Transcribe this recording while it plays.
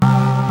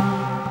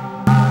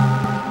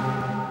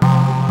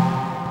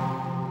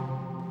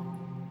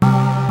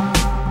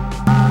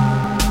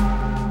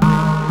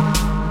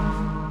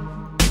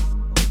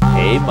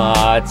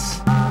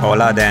Mats.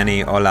 Hola,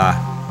 Danny. Hola.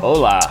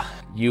 Hola.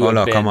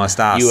 Hola, ¿cómo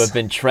estás? You have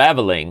been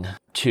traveling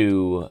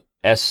to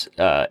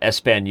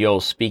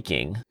Espanol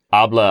speaking.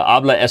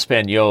 Habla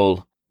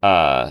Espanol.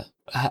 I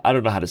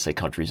don't know how to say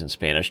countries in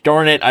Spanish.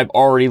 Darn it, I've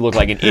already looked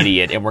like an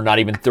idiot, and we're not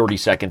even 30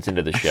 seconds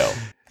into the show.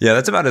 Yeah,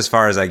 that's about as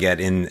far as I get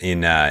in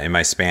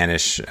my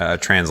Spanish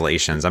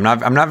translations. I'm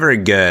not very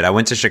good. I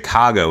went to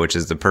Chicago, which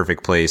is the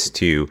perfect place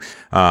to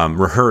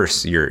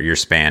rehearse your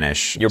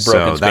Spanish. Your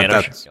broken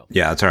Spanish.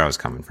 That's where I was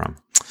coming from.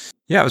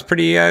 Yeah, it was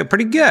pretty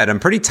good. I'm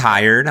pretty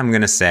tired. I'm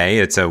gonna say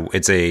it's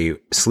a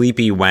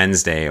sleepy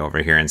Wednesday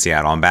over here in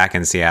Seattle. I'm back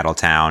in Seattle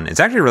town. It's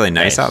actually really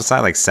nice outside,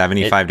 like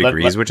 75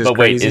 degrees, which is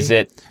crazy.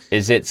 But wait,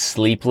 is it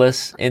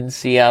sleepless in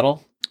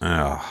Seattle?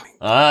 Oh.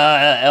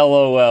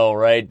 LOL,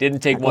 right? Didn't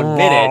take 1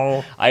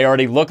 minute. I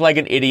already look like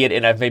an idiot,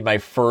 and I've made my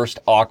first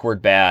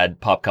awkward, bad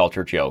pop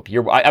culture joke.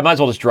 I might as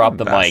well just drop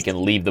the mic and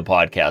leave the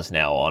podcast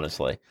now,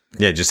 honestly.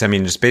 Yeah, just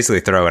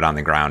basically throw it on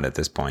the ground at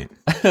this point.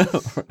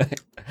 Right.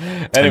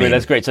 Anyway,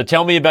 that's great. So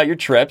tell me about your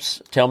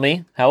trips. Tell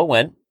me how it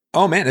went.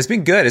 Oh, man, it's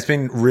been good. It's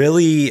been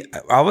really,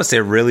 I would say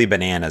really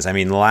bananas. I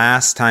mean,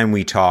 last time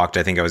we talked,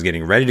 I think I was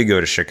getting ready to go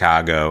to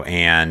Chicago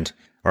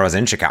or I was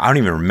in Chicago. I don't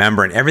even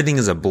remember. And everything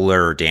is a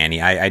blur,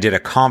 Danny. I did a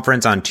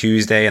conference on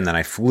Tuesday and then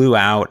I flew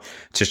out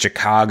to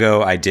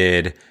Chicago. I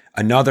did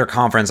another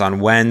conference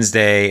on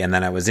Wednesday, and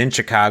then I was in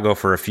Chicago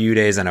for a few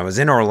days, and I was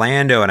in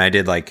Orlando, and I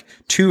did like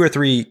 2 or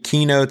 3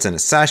 keynotes and a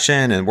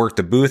session and worked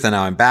the booth, and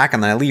now I'm back,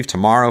 and then I leave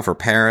tomorrow for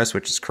Paris,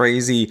 which is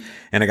crazy,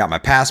 and I got my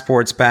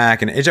passports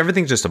back, and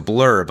everything's just a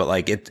blur, but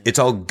like it's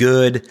all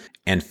good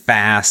and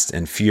fast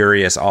and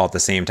furious all at the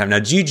same time. Now,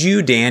 did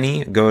you,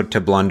 Danny, go to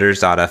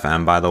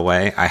blunders.fm, by the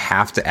way? I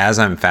have to, as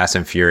I'm fast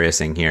and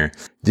furiousing here,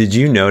 did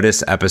you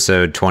notice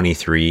episode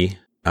 23,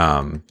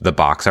 the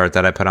box art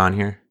that I put on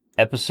here?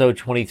 Episode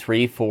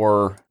 23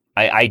 for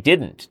I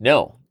didn't.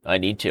 No, I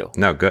need to.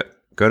 No, good.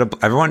 Go to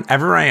everyone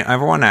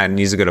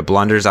needs to go to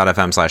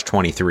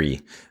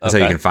blunders.fm/23. That's how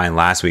you can find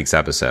last week's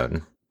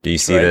episode. Do you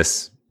see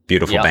this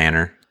beautiful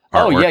banner?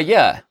 Artwork? Oh,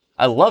 yeah.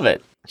 I love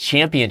it.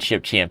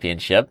 Championship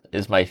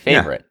is my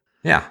favorite.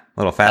 Yeah. A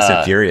little Fast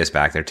and Furious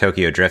back there,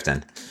 Tokyo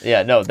drifting.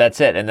 Yeah, no, that's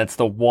it. And that's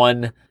the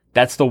one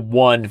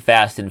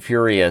Fast and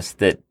Furious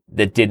that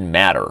didn't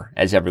matter,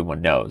 as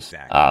everyone knows.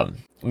 Exactly.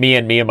 Me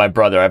and my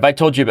brother. I've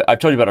told you about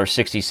our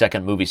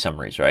 60-second movie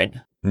summaries, right?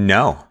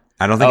 No,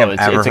 I don't think I've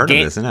ever heard of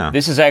this. No.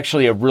 This is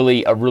actually a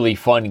really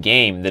fun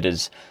game that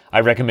is. I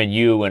recommend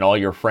you and all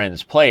your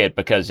friends play it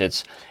because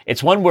it's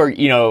one where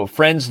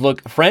friends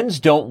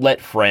don't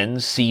let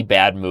friends see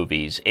bad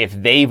movies if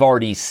they've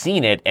already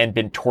seen it and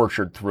been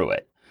tortured through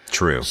it.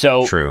 True.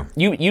 So true.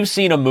 You've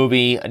seen a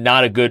movie,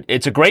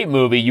 it's a great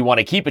movie. You want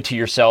to keep it to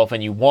yourself,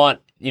 and you want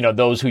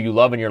those who you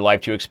love in your life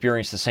to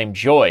experience the same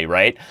joy,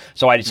 right?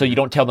 So you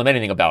don't tell them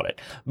anything about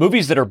it.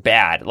 Movies that are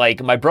bad,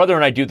 like my brother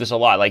and I do this a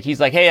lot. Like he's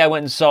like, hey, I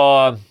went and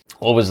saw,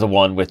 what was the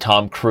one with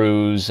Tom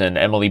Cruise and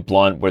Emily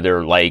Blunt where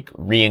they're like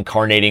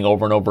reincarnating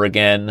over and over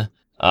again?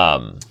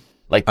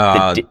 Like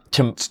the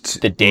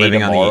day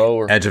Living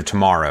tomorrow, on the Edge of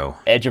Tomorrow.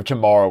 Edge of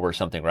Tomorrow or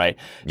something, right?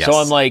 Yes. So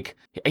I'm like,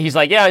 he's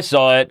like, yeah, I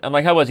saw it. I'm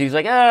like, how was it? He's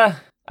like,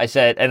 I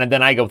said, and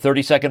then I go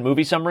 30-second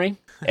movie summary,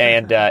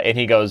 and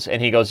he goes,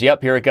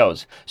 yep, here it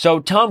goes. So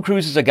Tom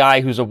Cruise is a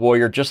guy who's a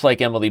warrior, just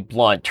like Emily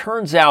Blunt.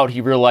 Turns out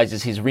he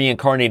realizes he's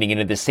reincarnating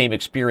into the same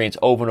experience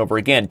over and over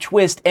again.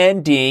 Twist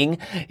ending,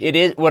 it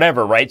is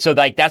whatever, right? So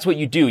like that's what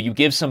you do. You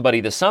give somebody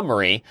the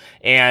summary,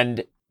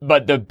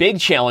 but the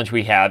big challenge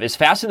we have is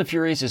Fast and the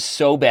Furious is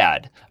so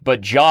bad, but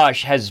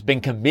Josh has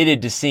been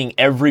committed to seeing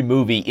every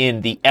movie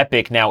in the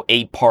epic now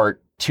 8-part.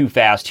 Too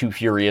Fast, Too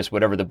Furious,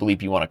 whatever the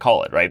bleep you want to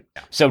call it, right?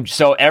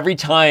 So every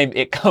time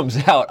it comes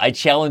out, I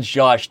challenge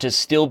Josh to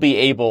still be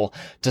able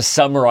to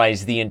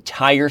summarize the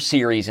entire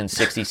series in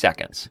 60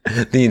 seconds.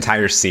 The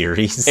entire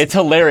series? It's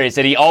hilarious.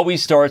 And he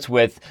always starts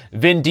with,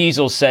 Vin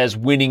Diesel says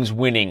winning's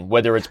winning,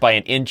 whether it's by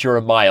an inch or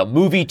a mile.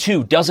 Movie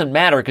 2 doesn't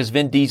matter because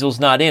Vin Diesel's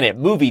not in it.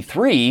 Movie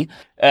 3...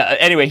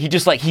 anyway, he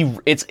just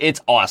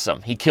it's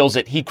awesome. He kills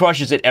it. He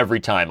crushes it every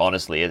time,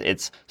 honestly.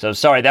 So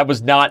sorry, that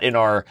was not in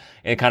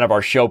kind of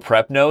our show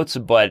prep notes,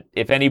 but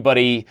if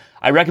anybody,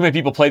 I recommend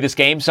people play this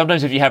game.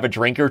 Sometimes if you have a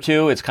drink or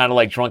two, it's kind of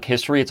like drunk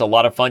history. It's a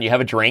lot of fun. You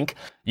have a drink,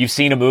 you've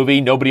seen a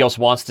movie, nobody else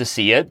wants to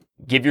see it.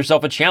 Give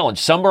yourself a challenge.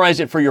 Summarize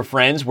it for your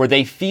friends where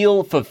they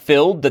feel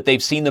fulfilled that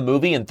they've seen the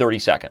movie in 30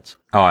 seconds.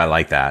 Oh, I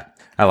like that.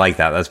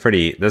 That's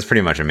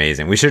pretty much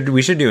amazing. We should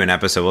do an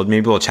episode. Well,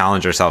 maybe we'll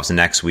challenge ourselves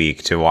next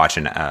week to watch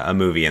a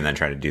movie and then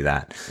try to do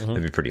that. Mm-hmm.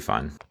 That'd be pretty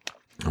fun.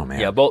 Oh man.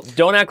 Yeah, but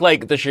don't act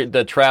like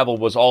the travel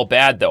was all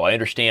bad though. I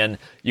understand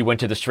you went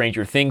to the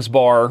Stranger Things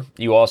bar.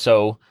 You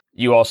also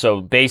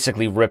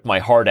basically ripped my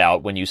heart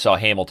out when you saw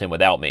Hamilton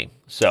without me.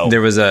 So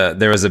there was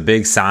a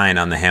big sign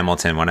on the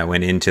Hamilton when I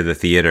went into the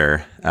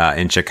theater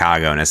in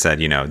Chicago, and it said,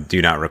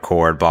 do not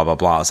record, blah blah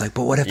blah. I was like,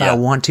 but what if I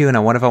want to,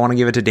 and what if I want to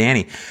give it to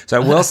Danny? So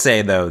I will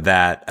say though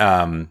that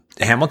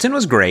Hamilton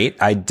was great.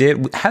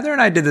 Heather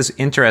and I did this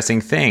interesting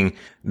thing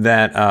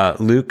that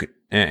Luke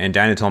and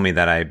Dinah told me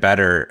that I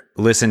better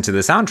listen to the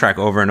soundtrack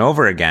over and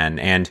over again,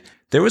 and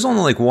there was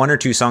only like 1 or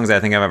 2 songs that I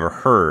think I've ever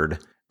heard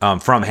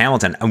from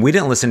Hamilton, and we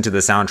didn't listen to the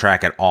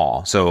soundtrack at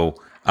all. So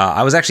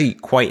I was actually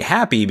quite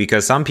happy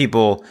because some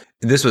people,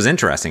 this was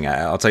interesting.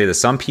 I'll tell you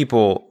this, some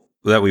people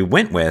that we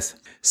went with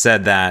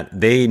said that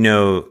they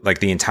know like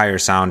the entire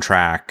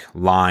soundtrack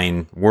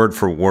line word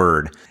for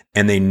word,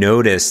 and they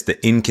noticed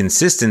the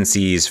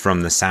inconsistencies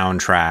from the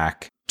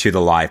soundtrack to the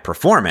live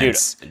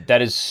performance. Dude,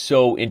 that is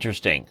so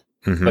interesting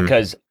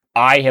because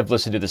I have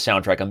listened to the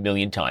soundtrack a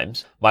million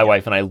times. My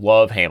wife and I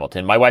love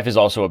Hamilton. My wife is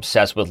also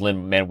obsessed with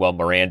Lin-Manuel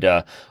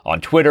Miranda on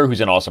Twitter,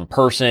 who's an awesome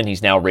person.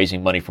 He's now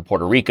raising money for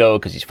Puerto Rico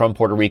because he's from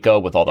Puerto Rico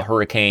with all the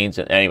hurricanes.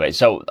 And anyway,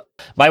 so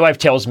my wife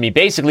tells me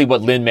basically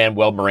what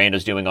Lin-Manuel Miranda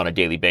is doing on a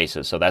daily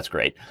basis. So that's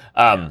great.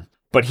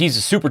 But he's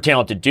a super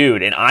talented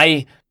dude.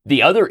 And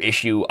the other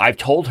issue I've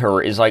told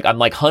her is like, I'm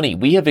like, honey,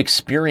 we have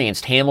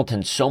experienced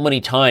Hamilton so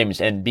many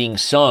times and being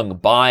sung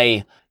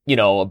by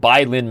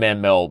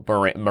Lin-Manuel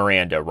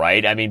Miranda,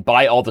 right? I mean,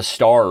 by all the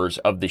stars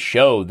of the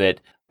show, that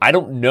I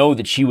don't know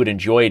that she would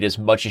enjoy it as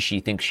much as she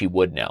thinks she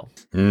would now.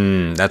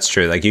 That's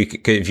true. Like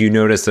if you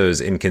notice those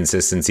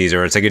inconsistencies,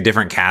 or it's like a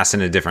different cast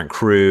and a different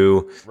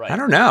crew. Right. I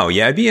don't know.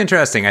 Yeah, it'd be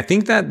interesting. I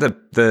think that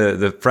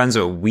the friends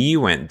that we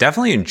went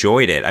definitely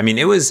enjoyed it. I mean,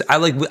 I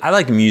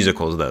like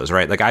musicals, those,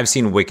 right? Like I've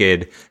seen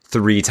Wicked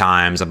 3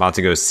 times. I'm about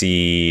to go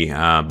see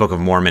Book of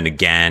Mormon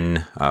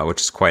again, which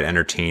is quite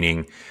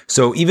entertaining.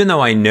 So even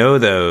though I know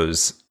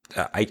those,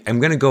 I'm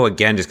going to go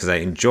again just because I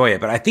enjoy it.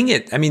 But I think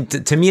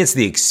to me, it's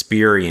the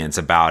experience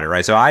about it,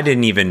 right? So I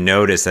didn't even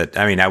notice that.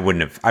 I mean,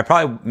 I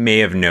probably may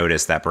have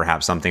noticed that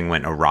perhaps something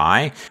went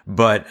awry,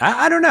 but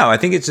I don't know. I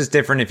think it's just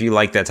different if you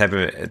like that type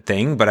of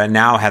thing. But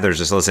now Heather's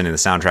just listening to the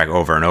soundtrack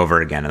over and over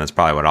again, and that's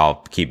probably what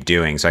I'll keep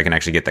doing so I can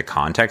actually get the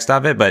context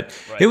of it. But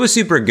It was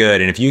super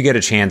good. And if you get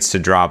a chance to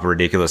drop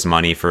ridiculous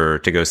money to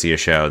go see a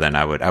show, then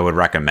I would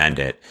recommend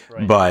it.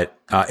 Right. But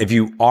if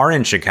you are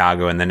in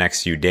Chicago in the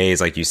next few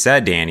days, like you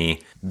said,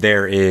 Danny,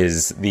 there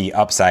is the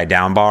Upside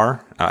Down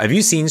Bar. Have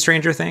you seen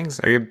Stranger Things?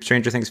 Are you a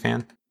Stranger Things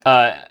fan?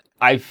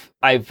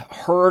 I've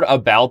heard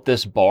about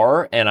this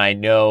bar, and I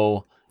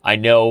know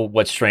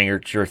what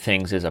Stranger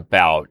Things is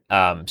about.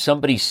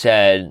 Somebody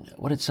said,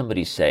 what did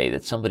somebody say?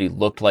 That somebody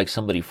looked like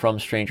somebody from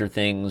Stranger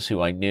Things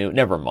who I knew.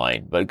 Never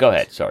mind, but go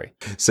ahead. Sorry.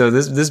 So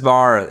this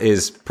bar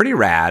is pretty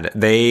rad.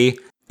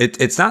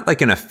 It's not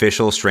like an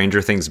official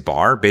Stranger Things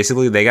bar.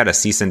 Basically, they got a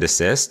cease and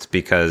desist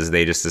because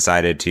they just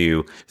decided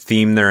to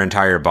theme their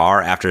entire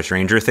bar after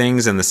Stranger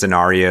Things and the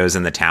scenarios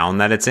and the town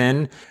that it's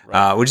in,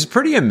 which is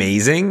pretty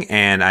amazing.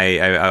 And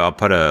I'll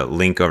put a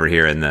link over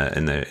here in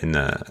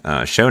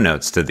the show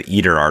notes to the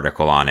Eater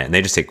article on it. And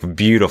they just take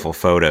beautiful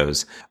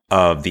photos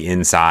of the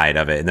inside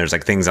of it. And there's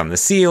like things on the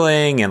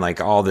ceiling and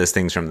like all these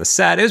things from the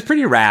set. It was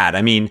pretty rad.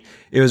 I mean,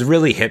 it was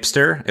really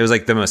hipster. It was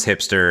like the most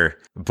hipster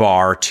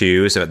bar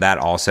too. So that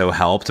also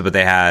helped, but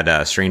they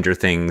had Stranger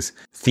Things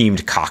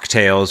themed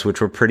cocktails,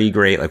 which were pretty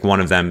great. Like one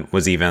of them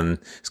was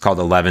it's called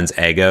Eleven's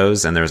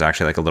Eggos. And there was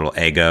actually like a little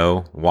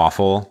Eggo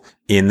waffle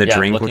in the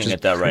drink, I'm which is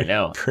at that right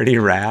now. Pretty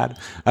rad.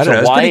 I don't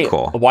know. It's pretty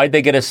cool. Why'd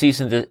they get a cease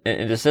and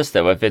desist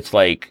though? If it's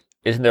like,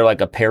 isn't there like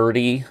a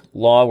parody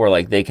law where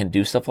like they can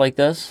do stuff like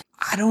this?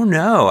 I don't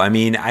know. I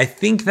mean, I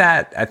think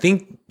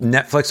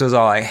Netflix was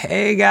all like,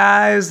 hey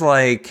guys,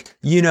 like,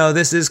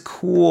 this is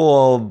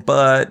cool,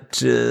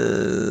 but,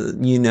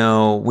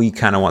 we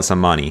kind of want some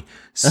money.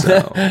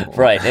 So.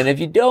 Right. And if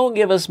you don't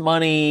give us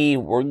money,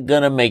 we're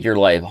going to make your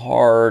life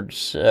hard.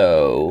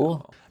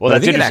 So, well,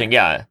 that's interesting.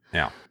 Yeah.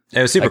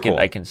 It was super cool.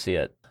 I can see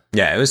it.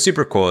 Yeah, it was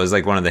super cool. It was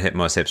like one of the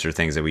most hipster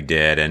things that we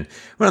did. And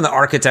went on the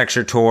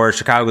architecture tour.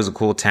 Chicago was a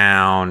cool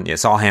town. Yeah,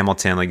 saw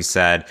Hamilton, like you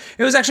said.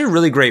 It was actually a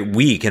really great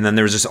week. And then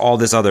there was just all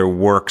this other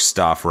work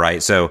stuff,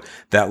 right? So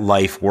that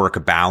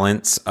life-work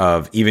balance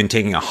of even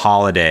taking a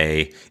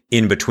holiday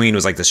in between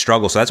was like the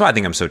struggle. So that's why I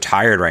think I'm so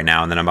tired right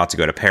now. And then I'm about to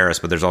go to Paris.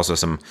 But there's also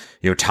some,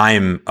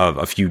 time of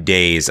a few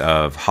days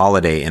of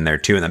holiday in there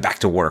too. And then back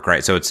to work,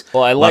 right? So it's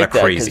a lot of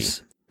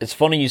crazy. It's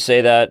funny you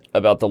say that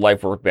about the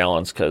life-work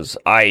balance because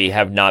I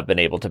have not been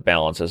able to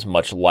balance as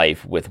much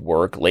life with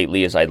work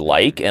lately as I'd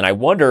like. And I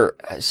wonder,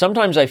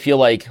 sometimes I feel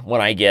like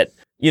when I get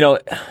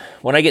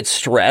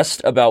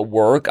stressed about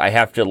work, I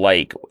have to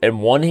on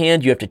one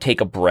hand, you have to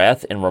take a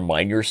breath and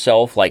remind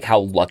yourself like how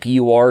lucky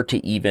you are to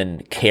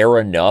even care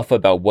enough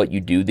about what you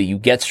do that you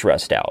get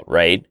stressed out,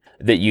 right?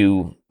 That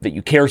you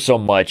care so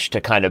much to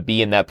kind of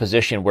be in that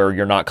position where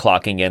you're not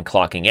clocking in,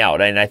 clocking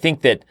out. And I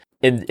think that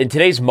in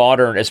today's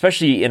modern,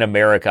 especially in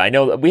America, I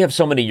know that we have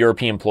so many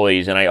European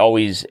employees, and I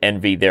always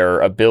envy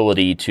their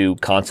ability to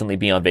constantly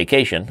be on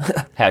vacation.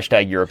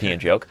 Hashtag European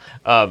joke.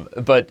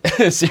 But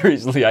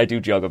seriously, I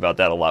do joke about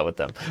that a lot with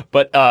them.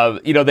 But,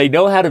 they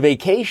know how to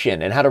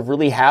vacation and how to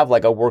really have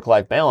like a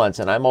work-life balance.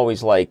 And I'm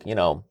always like,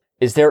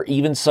 is there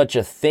even such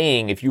a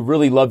thing? If you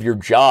really love your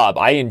job,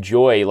 I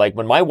enjoy, like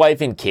when my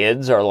wife and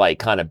kids are like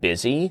kind of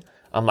busy,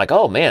 I'm like,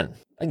 oh man,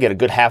 I can get a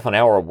good half an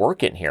hour of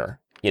work in here.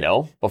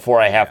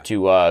 Before I have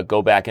to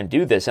go back and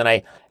do this. And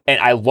I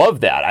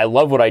love that. I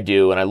love what I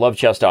do, and I love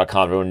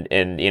chess.com.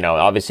 And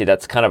obviously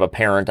that's kind of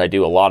apparent. I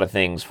do a lot of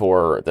things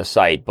for the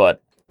site,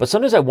 but But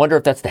sometimes I wonder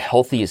if that's the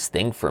healthiest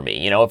thing for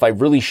me. If I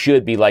really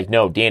should be like,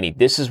 no, Danny,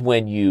 this is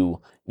when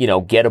you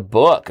get a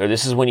book, or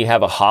this is when you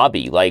have a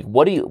hobby. Like,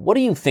 what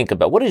do you think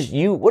about, what is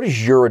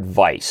your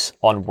advice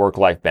on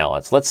work-life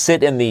balance? Let's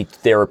sit in the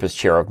therapist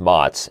chair of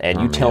Mott's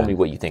and you tell me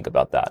what you think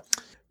about that.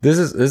 This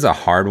is a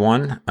hard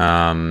one.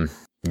 I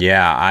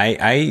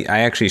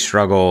actually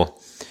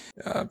struggle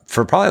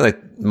for probably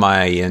like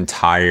my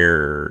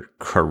entire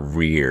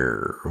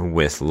career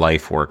with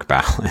life work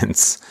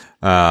balance.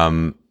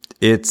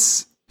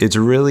 It's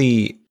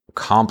really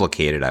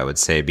complicated, I would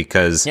say,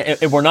 because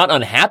and we're not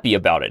unhappy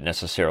about it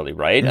necessarily,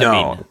 right? No,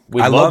 I mean,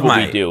 we love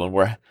what we do and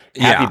we're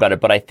happy about it,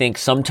 but I think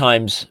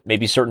sometimes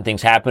maybe certain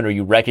things happen, or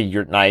you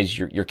recognize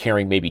you're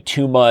caring maybe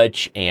too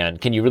much. And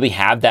can you really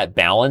have that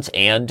balance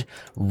and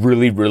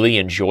really, really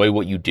enjoy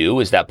what you do?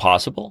 Is that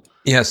possible?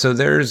 Yeah, so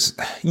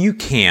you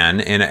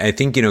can, and I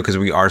think, because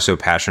we are so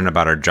passionate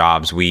about our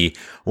jobs, we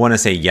want to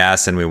say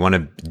yes, and we want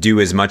to do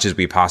as much as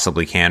we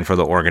possibly can for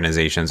the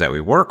organizations that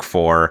we work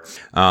for,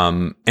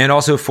 and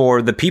also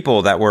for the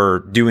people that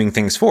we're doing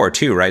things for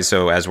too, right?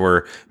 So as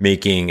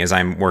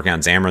I'm working on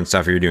Xamarin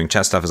stuff, or you're doing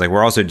chess stuff, it's like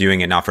we're also doing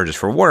it not just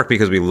for work,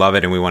 because we love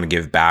it and we want to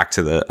give back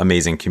to the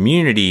amazing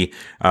community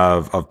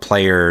of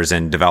players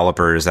and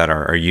developers that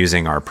are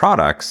using our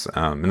products,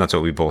 and that's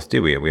what we both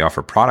do. We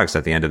offer products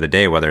at the end of the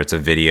day, whether it's a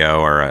video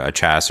or a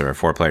chess or a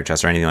 4-player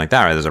chess or anything like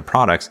that, right? Those are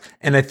products.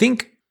 And I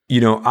think,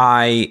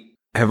 I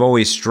have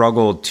always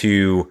struggled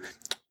to,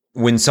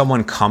 when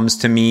someone comes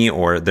to me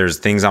or there's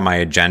things on my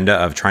agenda,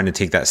 of trying to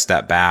take that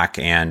step back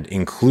and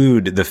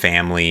include the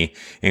family,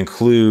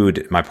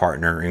 include my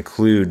partner,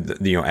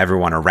 include,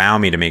 everyone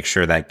around me, to make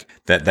sure that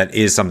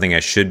is something I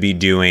should be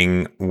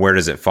doing. Where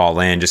does it fall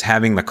in? Just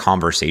having the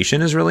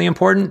conversation is really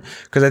important,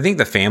 because I think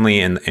the family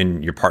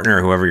and your partner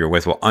or whoever you're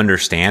with will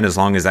understand, as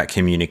long as that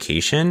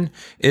communication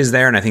is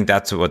there. And I think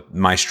that's what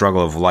my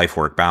struggle of life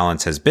work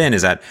balance has been,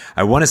 is that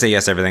I want to say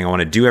yes to everything, I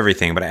want to do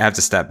everything, but I have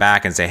to step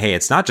back and say, hey,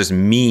 it's not just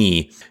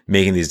me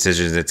making these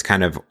decisions. It's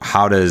kind of,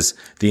 how does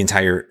the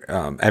entire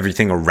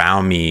everything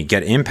around me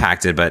get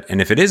impacted?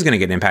 And if it is going to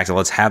get impacted,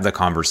 let's have the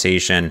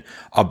conversation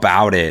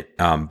about it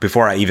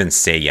before I even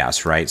say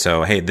yes, right?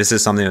 So, hey, this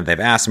is something that they've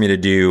asked me to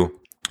do.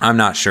 I'm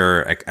not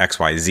sure X,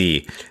 Y,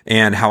 Z.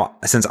 And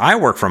since I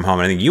work from home,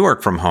 and I think you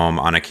work from home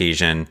on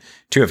occasion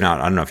too, if not,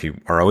 I don't know if you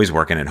are always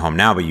working at home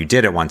now, but you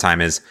did at one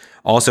time, is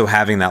also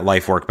having that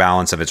life work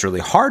balance of, it's really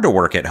hard to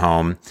work at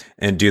home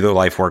and do the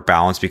life work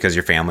balance because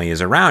your family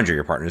is around you,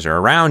 your partners are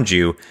around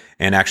you,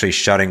 and actually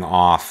shutting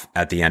off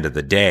at the end of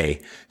the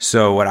day.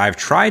 So what I've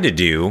tried to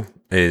do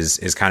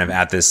is kind of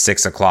at this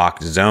 6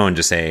 o'clock zone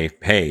to say,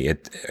 hey,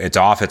 it's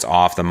off,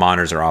 the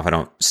monitors are off, I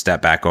don't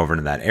step back over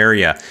into that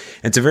area.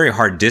 It's a very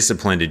hard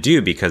discipline to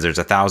do, because there's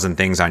 1,000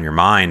 things on your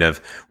mind of,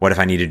 what if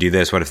I need to do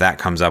this? What if that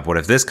comes up? What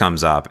if this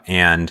comes up?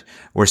 And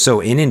we're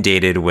so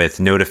inundated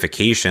with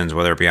notifications,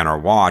 whether it be on our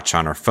watch,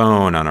 on our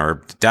phone, on our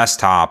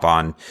desktop,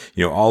 on,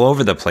 all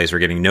over the place. We're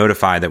getting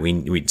notified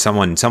that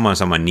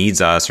someone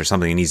needs us, or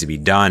something needs to be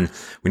done.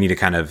 We need to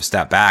kind of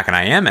step back. And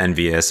I am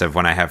envious of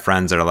when I have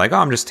friends that are like, oh,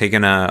 I'm just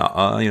taking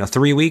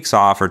 3 weeks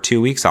off or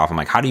 2 weeks off. I'm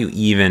like, how do you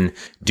even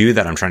do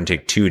that? I'm trying to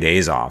take 2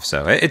 days off.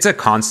 So it's a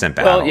constant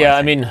battle. Well, yeah,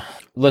 I mean,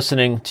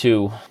 listening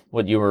to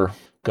what you were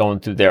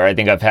going through there, I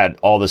think I've had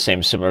all the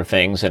same similar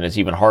things, and it's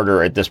even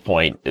harder at this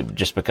point,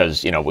 just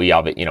because, we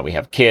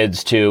have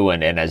kids too.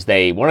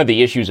 And one of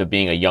the issues of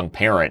being a young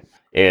parent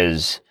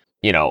is,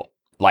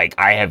 like,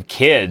 I have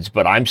kids,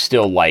 but I'm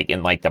still like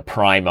in like the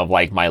prime of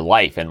like my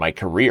life and my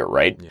career,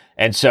 right? Yeah.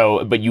 And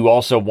so, but you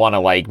also want to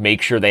like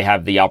make sure they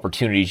have the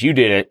opportunities you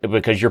did it,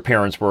 because your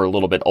parents were a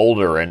little bit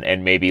older,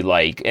 and maybe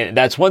like, and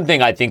that's one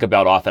thing I think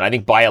about often. I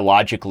think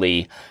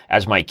biologically,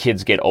 as my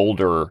kids get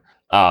older,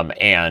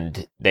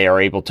 and they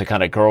are able to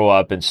kind of grow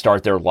up and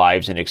start their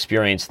lives and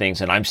experience things,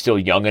 and I'm still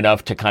young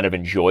enough to kind of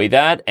enjoy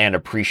that and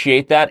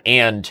appreciate that,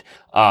 and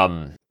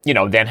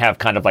then have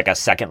kind of like a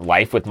second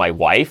life with my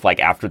wife,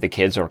 like after the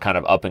kids are kind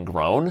of up and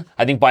grown.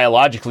 I think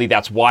biologically,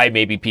 that's why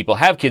maybe people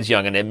have kids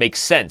young, and it makes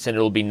sense, and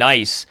it'll be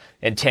nice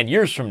in 10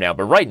 years from now.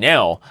 But right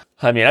now,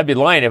 I mean, I'd be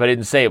lying if I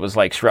didn't say it was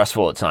like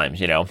stressful at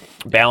times,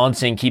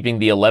 balancing keeping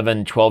the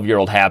 11,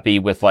 12-year-old happy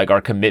with like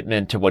our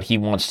commitment to what he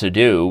wants to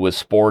do with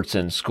sports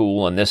and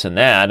school and this and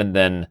that. And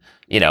then,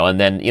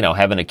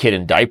 having a kid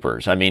in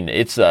diapers. I mean,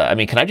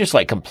 can I just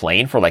like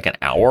complain for like an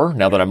hour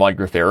now that I'm on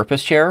your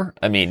therapist chair?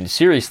 I mean,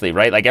 seriously,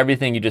 right? Like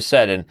everything you just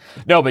said. And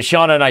no, but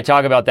Shauna and I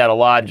talk about that a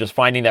lot, just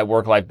finding that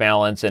work-life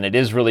balance. And it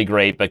is really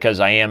great, because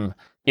I am,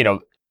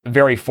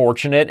 very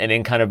fortunate and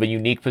in kind of a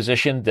unique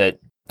position that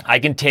I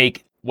can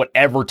take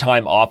whatever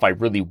time off I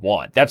really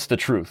want. That's the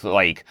truth.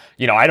 Like,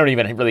 I don't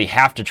even really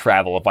have to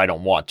travel if I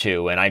don't want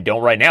to. And I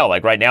don't right now.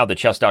 Like right now, the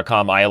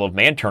chess.com Isle of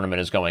Man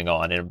tournament is going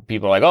on, and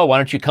people are like, oh, why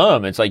don't you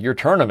come? It's like your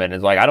tournament.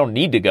 It's like, I don't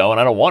need to go,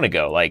 and I don't want to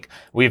go. Like,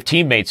 we have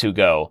teammates who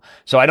go.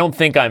 So I don't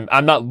think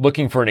I'm not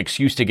looking for an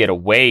excuse to get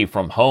away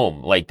from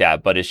home like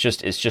that, but it's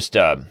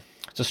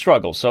a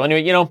struggle. So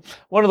anyway,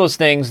 one of those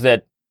things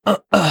that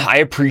I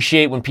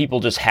appreciate when people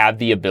just have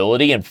the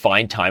ability and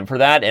find time for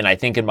that. And I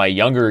think in my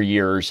younger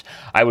years,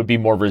 I would be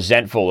more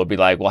resentful. It'd be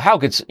like, well, how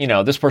could,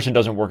 this person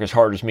doesn't work as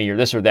hard as me or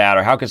this or that,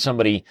 or how could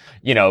somebody,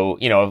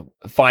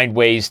 find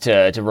ways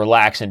to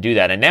relax and do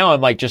that. And now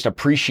I'm like just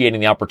appreciating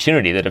the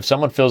opportunity that if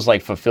someone feels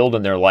like fulfilled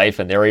in their life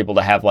and they're able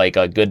to have like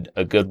a good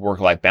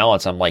work-life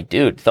balance, I'm like,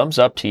 dude, thumbs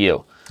up to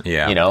you.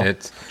 Yeah.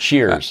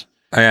 Cheers.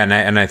 And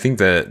I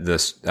think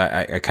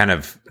I kind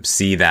of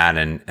see that,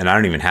 and I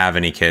don't even have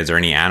any kids or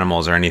any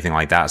animals or anything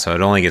like that. So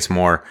it only gets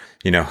more,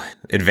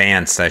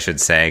 advanced, I should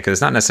say, because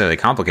it's not necessarily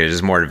complicated. It's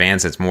just more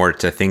advanced. It's more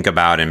to think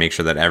about and make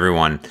sure that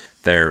everyone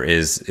there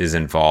is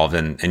involved.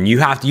 And you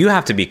have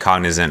to be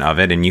cognizant of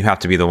it, and you have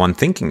to be the one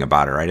thinking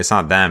about it, right? It's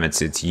not them.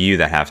 It's you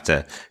that have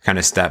to kind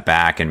of step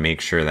back and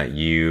make sure that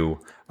you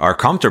are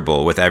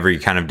comfortable with every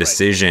kind of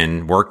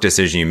decision, work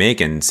decision you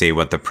make, and say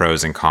what the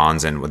pros and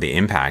cons and what the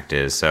impact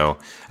is. So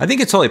I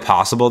think it's totally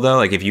possible though.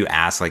 Like if you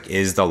ask, like,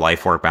 is the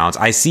life work balance?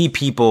 I see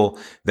people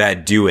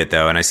that do it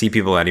though. And I see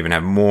people that even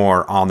have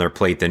more on their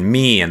plate than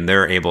me, and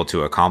they're able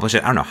to accomplish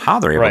it. I don't know how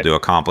they're able to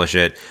accomplish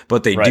it,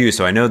 but they do.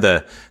 So I know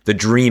the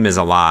dream is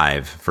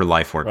alive for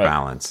life work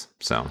balance.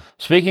 So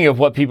speaking of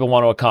what people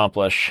want to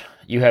accomplish,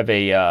 you have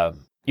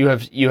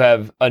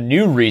a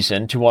new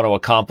reason to want to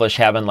accomplish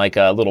having like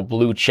a little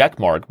blue check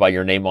mark by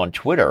your name on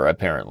Twitter,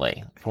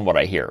 apparently, from what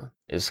I hear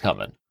is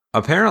coming.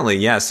 Apparently,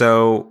 yeah.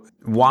 So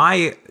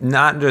why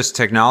not just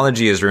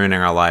technology is ruining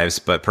our lives,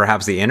 but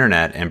perhaps the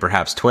internet and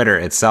perhaps Twitter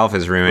itself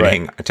is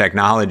ruining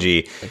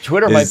technology.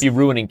 Twitter might be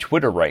ruining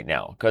Twitter right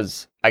now,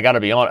 because I got to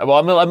be honest. Well,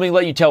 I'm gonna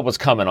let you tell what's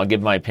coming. I'll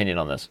give my opinion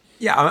on this.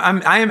 Yeah,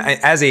 I am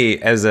as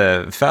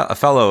a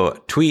fellow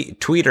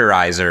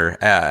tweeterizer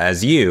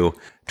as you.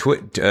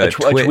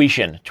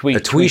 Tweetian,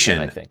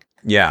 I think.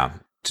 Yeah.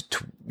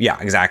 Yeah,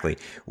 exactly.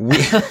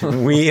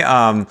 We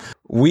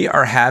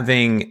are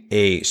having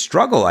a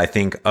struggle, I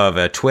think, of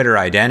a Twitter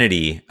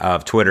identity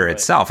of Twitter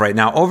itself right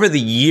now. Over the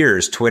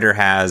years, Twitter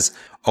has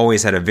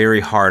always had a very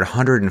hard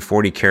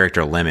 140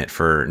 character limit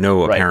for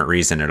no apparent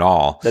reason at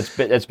all.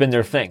 That's been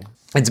their thing.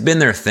 It's been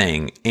their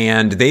thing,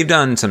 and they've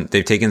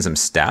taken some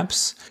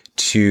steps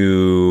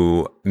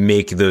to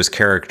make those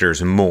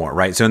characters more,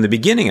 right? So in the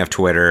beginning of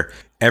Twitter,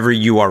 every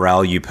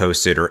URL you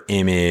posted or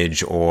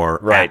image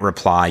or at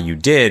reply you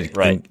did,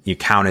 you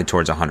counted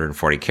towards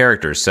 140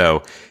 characters.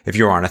 So if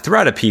you're on a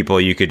thread of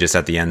people, you could just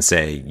at the end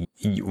say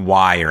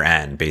Y or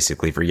N,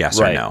 basically, for yes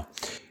or no.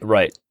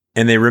 Right.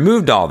 And they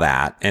removed all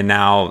that, and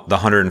now the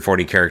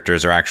 140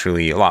 characters are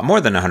actually a lot more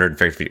than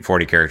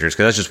 140 characters,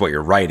 because that's just what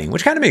you're writing,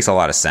 which kind of makes a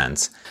lot of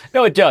sense.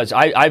 No, it does.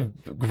 I've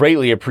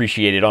greatly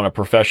appreciated on a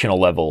professional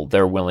level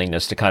their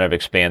willingness to kind of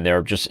expand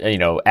their just,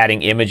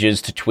 adding images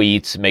to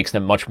tweets makes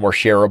them much more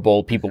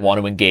shareable. People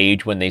want to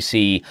engage when they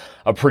see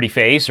a pretty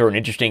face or an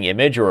interesting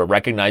image or a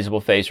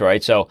recognizable face,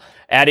 right? So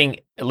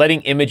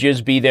letting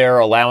images be there,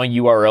 allowing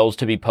URLs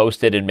to be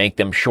posted and make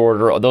them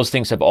shorter, those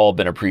things have all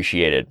been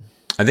appreciated.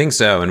 I think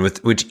so. And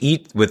with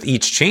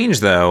each change,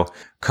 though,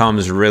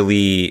 comes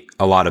really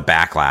a lot of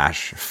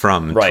backlash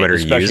from Twitter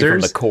especially users.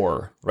 From the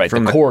core,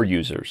 from the core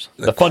users.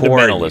 The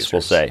fundamentalists,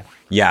 we'll say.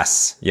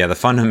 Yes. Yeah, the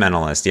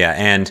fundamentalist. Yeah.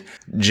 And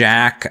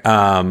Jack,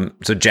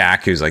 so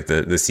Jack, who's like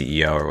the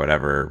CEO or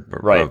whatever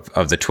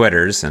of the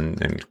Twitters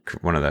and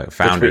one of the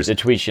founders. The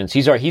Tweetians.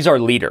 He's our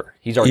leader.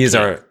 He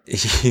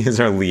is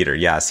our leader,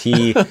 yes.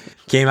 He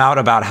came out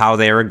about how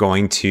they were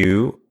going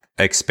to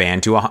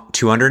expand to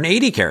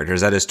 280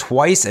 characters. That is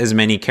twice as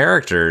many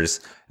characters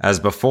as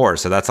before.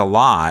 So that's a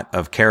lot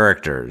of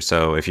characters.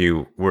 So if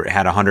you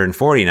had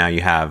 140, now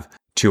you have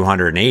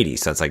 280.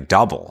 So that's like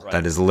double.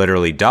 That is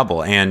literally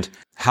double. And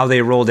how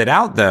they rolled it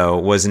out, though,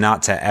 was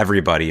not to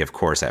everybody, of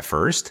course, at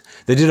first.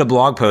 They did a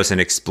blog post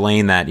and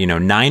explained that,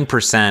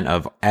 9%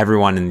 of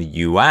everyone in the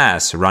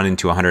US run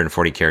into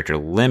 140 character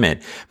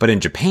limit. But in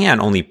Japan,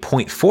 only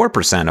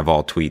 0.4% of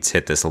all tweets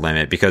hit this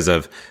limit because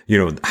of,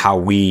 how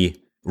we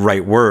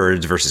write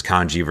words versus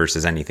kanji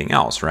versus anything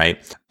else,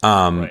 right?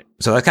 So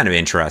that's kind of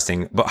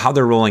interesting. But how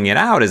they're rolling it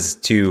out is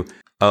to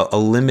a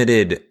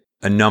limited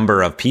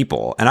number of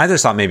people. And I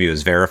just thought maybe it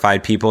was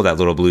verified people, that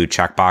little blue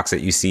checkbox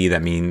that you see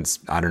that means,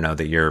 I don't know,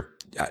 that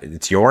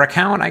it's your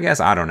account, I guess.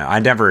 I don't know.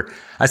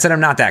 I said I'm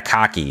not that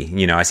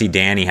cocky. I see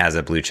Danny has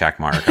a blue check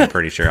mark. I'm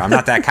pretty sure. I'm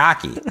not that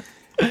cocky.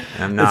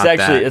 I'm not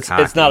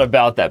it's not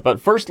about that.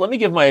 But first, let me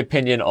give my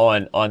opinion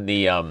on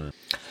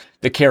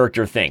the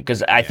character thing,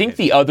 because I think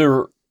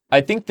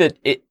that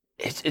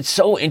it's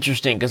so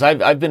interesting, because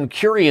I've been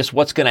curious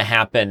what's going to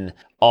happen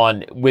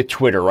with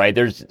Twitter, right?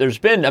 There's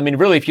been,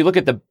 really, if you look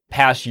at the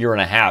past year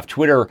and a half,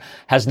 Twitter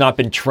has not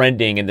been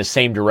trending in the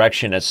same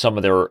direction as some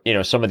of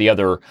the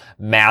other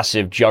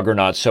massive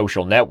juggernaut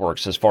social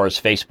networks, as far as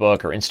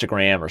Facebook or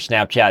Instagram or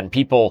Snapchat. And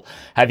people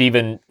have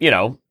even,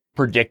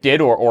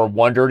 predicted or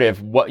wondered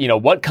if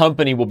what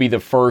company will be the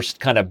first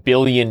kind of $1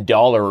 billion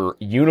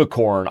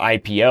unicorn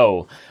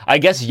IPO. I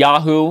guess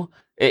Yahoo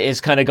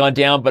is kind of gone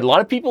down, but a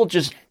lot of people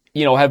just,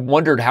 have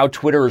wondered how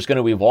Twitter is going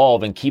to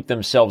evolve and keep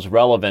themselves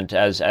relevant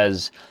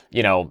as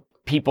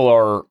people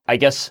are, I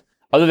guess,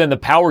 other than the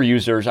power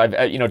users,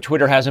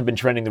 Twitter hasn't been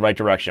trending the right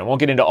direction. I won't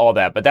get into all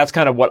that, but that's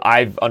kind of what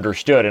I've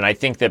understood. And I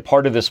think that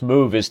part of this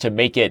move is to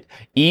make it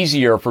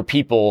easier for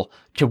people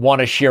to want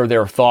to share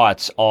their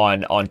thoughts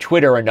on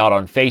Twitter and not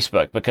on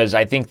Facebook, because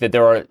I think that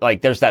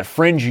there's that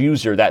fringe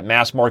user, that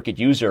mass market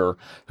user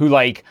who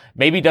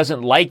maybe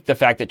doesn't like the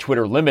fact that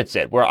Twitter limits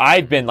it, where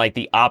I've been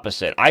the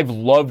opposite. I've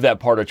loved that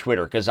part of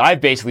Twitter because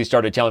I've basically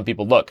started telling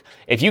people, look,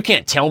 if you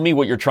can't tell me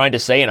what you're trying to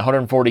say in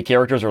 140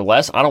 characters or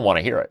less, I don't want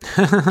to hear it.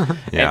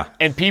 Yeah.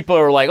 And people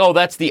are like, oh,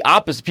 that's the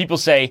opposite. People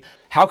say,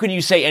 how can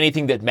you say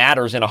anything that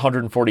matters in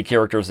 140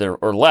 characters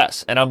or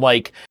less? And I'm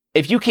like,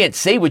 if you can't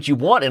say what you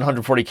want in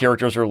 140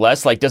 characters or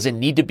less, does it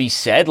need to be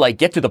said?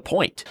 Get to the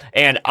point.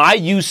 And I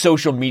use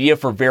social media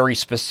for very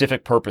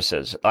specific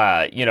purposes,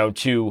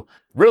 to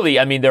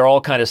really, they're all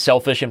kind of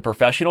selfish and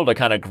professional to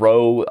kind of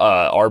grow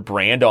our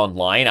brand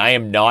online. I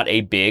am not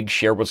a big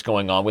share what's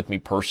going on with me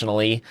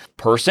personally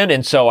person.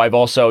 And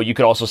so you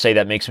could also say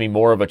that makes me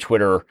more of a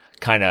Twitter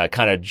kind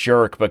of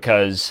jerk,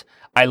 because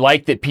I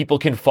like that people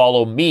can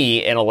follow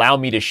me and allow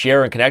me to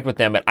share and connect with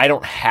them, and I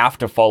don't have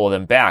to follow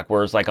them back.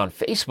 Whereas on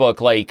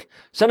Facebook,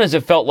 sometimes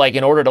it felt like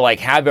in order to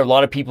have a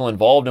lot of people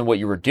involved in what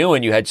you were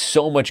doing, you had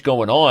so much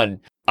going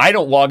on. I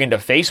don't log into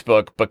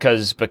Facebook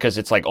because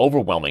it's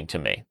overwhelming to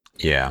me.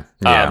 Yeah.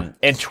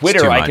 And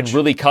Twitter, I can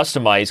really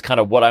customize kind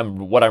of what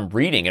I'm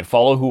reading and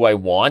follow who I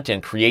want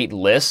and create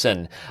lists.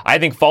 And I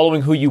think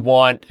following who you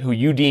want, who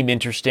you deem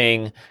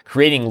interesting,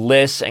 creating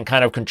lists and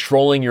kind of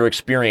controlling your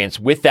experience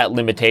with that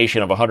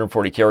limitation of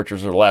 140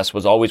 characters or less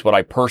was always what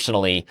I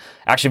personally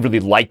actually really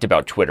liked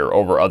about Twitter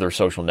over other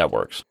social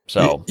networks.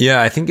 So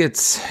yeah, I think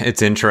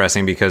it's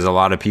interesting because a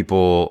lot of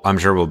people, I'm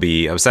sure, will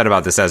be upset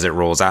about this as it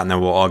rolls out, and then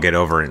we'll all get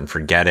over it and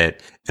forget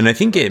it. And I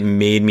think it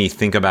made me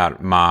think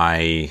about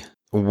my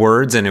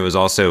words, and it was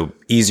also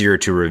easier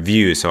to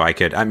review. So I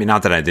could,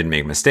 not that I didn't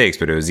make mistakes,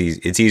 but it's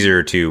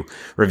easier to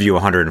review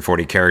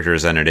 140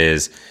 characters than it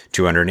is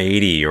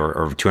 280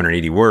 or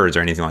 280 words or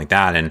anything like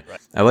that. And right.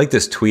 I like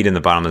this tweet in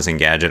the Bottomless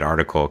Engadget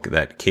article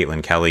that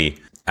Caitlin Kelly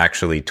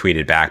actually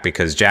tweeted back,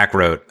 because Jack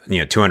wrote,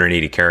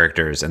 280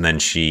 characters, and then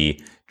she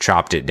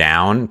chopped it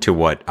down to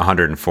what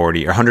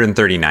 140 or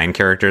 139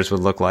 characters would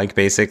look like,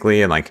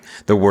 basically, and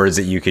the words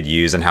that you could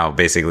use, and how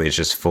basically it's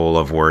just full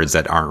of words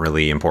that aren't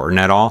really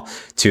important at all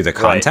to the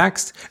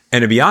context. Right.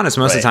 And to be honest,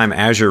 most of the time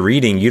as you're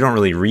reading, you don't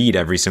really read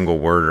every single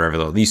word or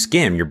every, you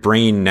skim. Your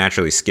brain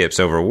naturally skips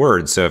over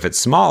words. So if it's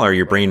smaller,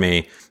 your brain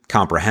may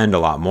comprehend a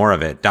lot more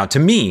of it. Now, to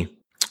me,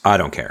 I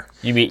don't care.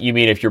 You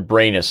mean if your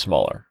brain is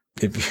smaller?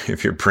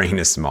 If your brain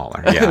is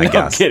smaller, yeah, I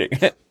guess. I'm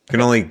kidding. Can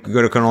only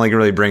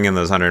really bring in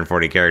those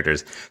 140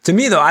 characters. To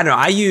me, though, I don't know.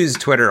 I use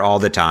Twitter all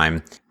the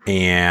time,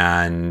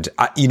 and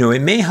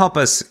it may help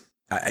us.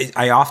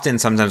 I often,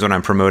 sometimes when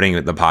I'm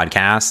promoting the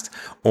podcast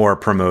or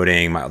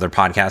promoting my other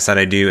podcasts that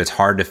I do, it's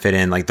hard to fit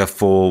in the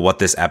full what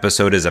this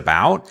episode is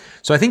about.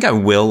 So I think I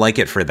will like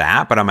it for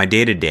that. But on my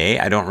day to day,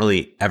 I don't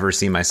really ever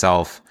see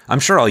myself. I'm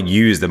sure I'll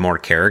use the more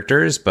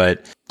characters,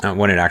 but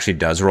when it actually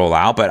does roll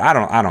out. But I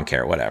don't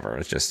care. Whatever.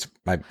 It's just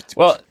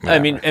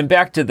whatever. And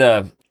back to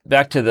the.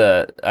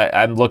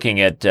 I'm looking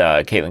at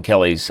Caitlin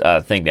Kelly's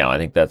thing now. I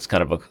think that's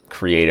kind of a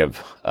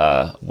creative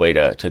way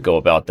to go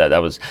about that.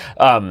 That was,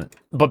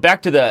 but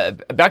back to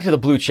the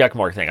blue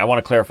checkmark thing. I want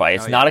to clarify.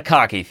 It's not a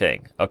cocky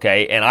thing,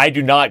 okay? And I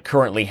do not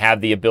currently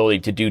have the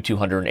ability to do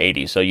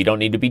 280, so you don't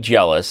need to be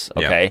jealous,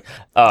 okay? Yep.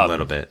 A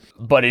little bit,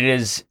 but it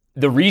is.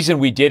 The reason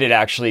we did it,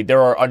 actually,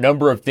 there are a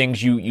number of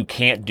things you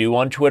can't do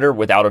on Twitter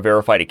without a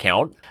verified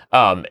account.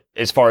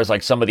 As far as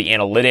some of the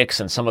analytics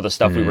and some of the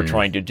stuff we were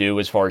trying to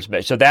do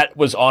so that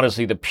was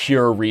honestly the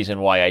pure reason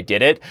why I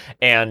did it.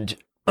 And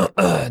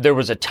there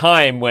was a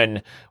time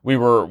when we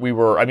were,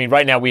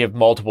 right now we have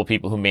multiple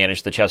people who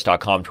manage the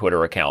chess.com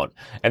Twitter account.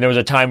 And there was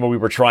a time where we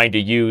were trying to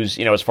use,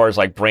 as far as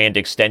brand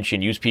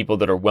extension, use people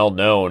that are well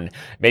known,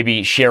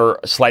 maybe share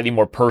slightly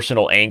more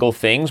personal angle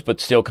things, but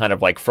still kind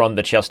of from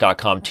the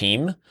chess.com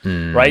team.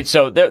 Right.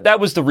 So that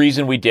was the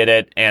reason we did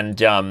it.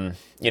 And,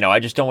 I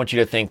just don't want you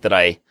to think that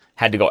I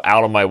had to go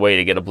out of my way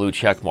to get a blue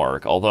check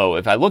mark. Although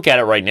if I look at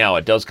it right now,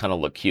 it does kind of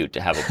look cute to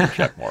have a blue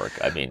check mark.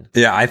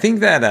 Yeah, I think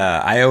that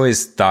I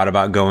always thought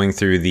about going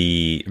through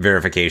the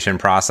verification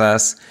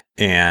process,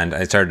 and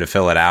I started to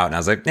fill it out, and I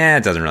was like,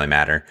 it doesn't really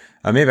matter.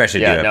 Maybe I should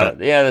do it. But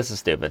this is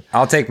stupid.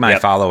 I'll take my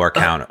follower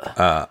count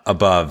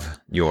above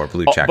your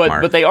blue check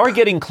mark. But they are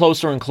getting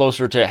closer and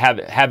closer to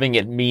having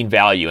it mean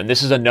value, and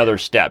this is another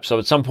step. So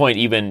at some point,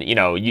 even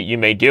you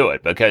may do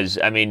it, because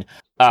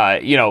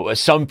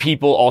some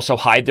people also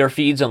hide their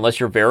feeds unless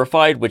you're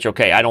verified, which,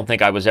 okay, I don't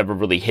think I was ever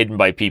really hidden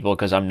by people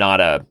because I'm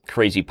not a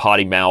crazy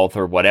potty mouth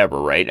or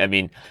whatever, right?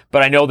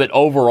 But I know that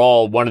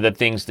overall, one of the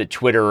things that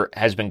Twitter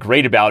has been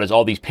great about is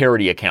all these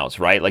parody accounts,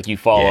 right? You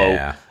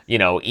follow,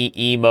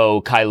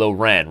 emo Kylo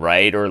Ren,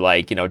 right? Or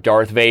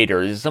Darth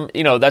Vader.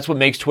 That's what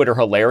makes Twitter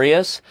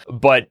hilarious.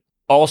 But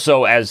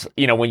also, as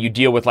when you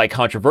deal with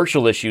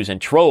controversial issues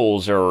and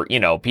trolls or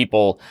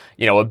people,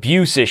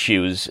 abuse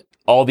issues,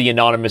 all the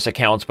anonymous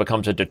accounts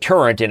becomes a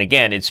deterrent. And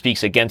again, it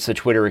speaks against the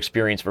Twitter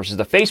experience versus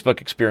the Facebook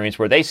experience,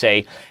 where they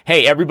say,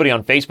 hey, everybody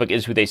on Facebook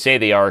is who they say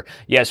they are.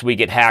 Yes, we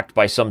get hacked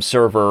by some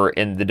server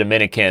in the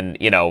Dominican,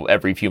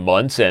 every few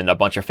months, and a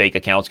bunch of fake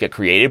accounts get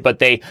created. But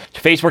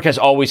Facebook has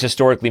always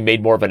historically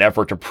made more of an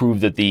effort to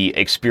prove that the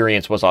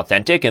experience was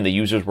authentic and the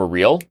users were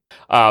real.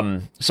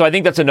 So I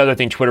think that's another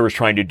thing Twitter is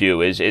trying to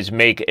do is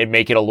make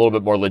it a little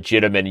bit more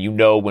legitimate.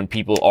 When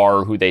people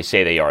are who they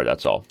say they are,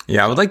 that's all.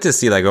 Yeah, I would like to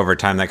see over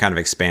time that kind of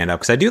expand up,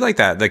 because I do like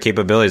that the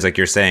capabilities, like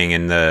you're saying,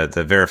 in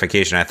the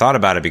verification. I thought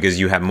about it because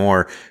you have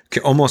more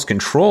almost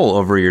control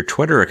over your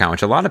Twitter account,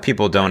 which a lot of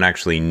people don't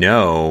actually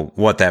know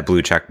what that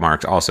blue check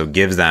mark also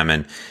gives them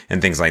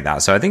and things like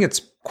that. So I think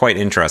it's quite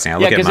interesting.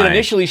 Because it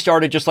initially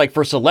started just like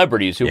for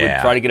celebrities who would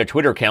try to get a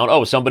Twitter account.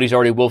 Oh, somebody's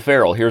already Will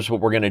Ferrell. Here's what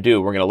we're going to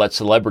do. We're going to let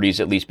celebrities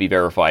at least be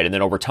verified. And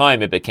then over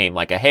time, it became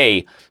like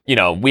hey,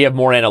 we have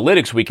more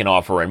analytics we can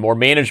offer and more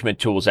management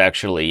tools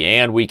actually.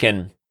 And we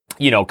can,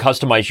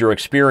 customize your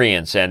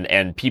experience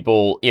and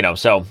people,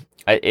 so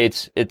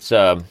it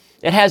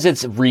has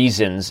its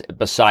reasons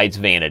besides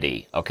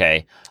vanity.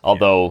 Okay.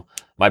 Although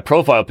my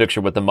profile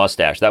picture with the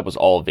mustache, that was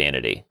all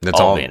vanity. That's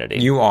all vanity.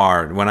 You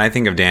are. When I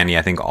think of Danny,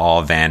 I think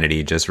all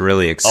vanity, just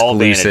really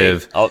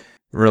exclusive,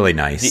 really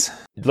nice.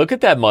 Look at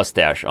that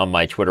mustache on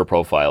my Twitter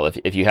profile.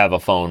 If you have a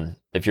phone,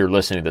 if you're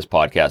listening to this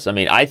podcast, I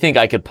mean, I think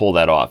I could pull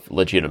that off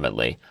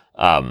legitimately.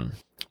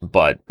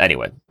 But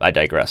anyway, I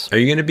digress. Are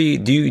you going to be,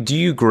 do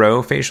you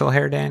grow facial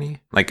hair, Danny?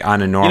 Like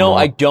on a normal?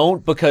 I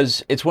don't,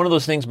 because it's one of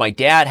those things. My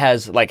dad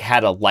has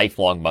had a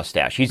lifelong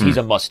mustache. He's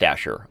a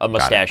mustacher, a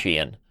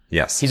mustachian.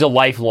 Yes. He's a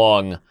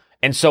lifelong.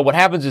 And so what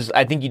happens is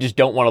I think you just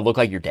don't want to look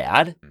like your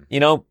dad,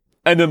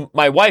 And then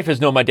my wife has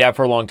known my dad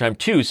for a long time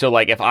too. So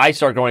if I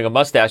start growing a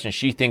mustache and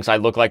she thinks I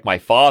look like my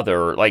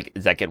father,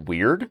 does that get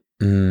weird?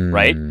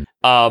 Right?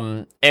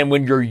 And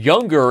when you're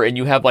younger and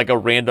you have a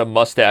random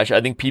mustache,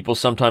 I think people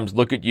sometimes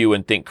look at you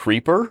and think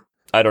creeper.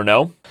 I don't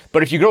know.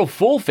 But if you grow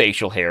full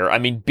facial hair, I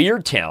mean,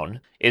 Beard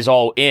Town is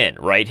all in,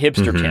 right?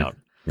 Hipster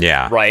Town.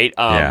 Yeah. Right?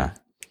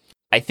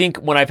 I think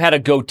when I've had a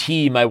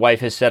goatee, my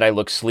wife has said I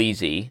look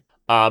sleazy.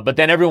 But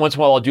then every once in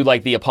a while I'll do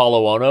the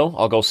Apollo Ono.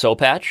 I'll go soul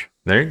patch.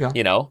 There you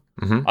go.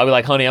 I'll be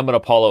like, honey, I'm going to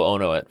Apollo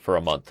Ono it for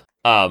a month.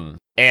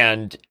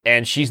 And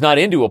she's not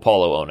into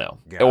Apollo Ono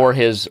or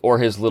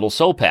his little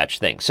soul patch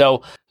thing.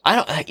 So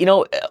I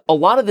don't, a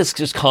lot of this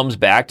just comes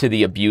back to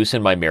the abuse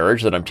in my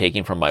marriage that I'm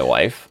taking from my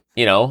wife,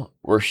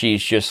 where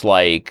she's just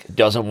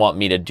doesn't want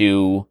me to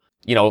do,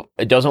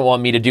 doesn't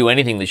want me to do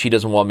anything that she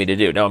doesn't want me to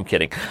do. No, I'm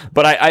kidding.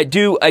 But I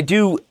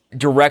do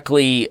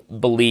directly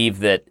believe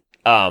that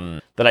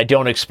I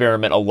don't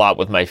experiment a lot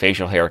with my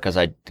facial hair because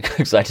I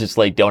just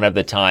don't have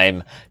the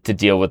time to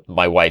deal with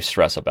my wife's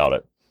stress about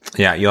it.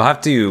 Yeah, I'll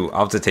have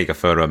to take a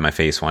photo of my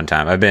face one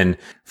time. I've been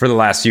for the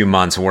last few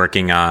months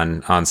working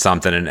on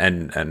something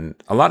and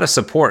a lot of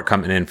support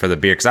coming in for the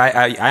beard, because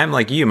I am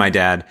like you, my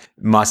dad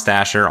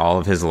mustacher all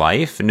of his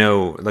life,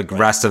 no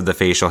rest of the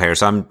facial hair.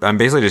 So I'm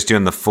basically just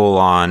doing the full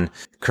on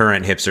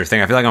current hipster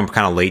thing. I feel like I'm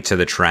kind of late to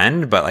the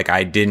trend, but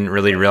I didn't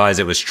really realize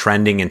it was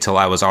trending until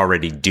I was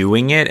already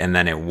doing it, and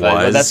then it was.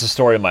 But that's the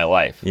story of my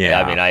life. Yeah,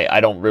 I mean,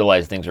 I don't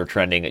realize things are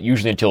trending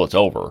usually until it's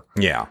over.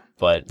 Yeah,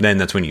 but then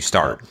that's when you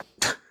start.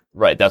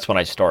 Right, that's when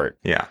I start.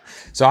 Yeah.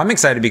 So I'm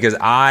excited because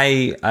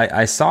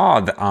I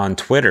saw on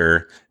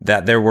Twitter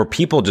that there were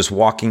people just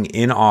walking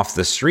in off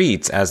the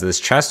streets as this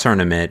chess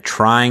tournament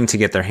trying to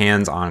get their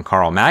hands on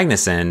Carl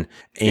Magnuson,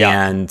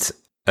 and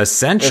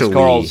essentially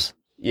Carl's,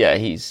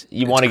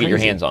 you want to get your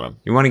hands on him.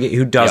 You want to get,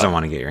 who doesn't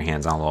want to get your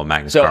hands on little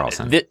Magnus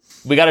Carlsen?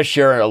 We got to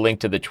share a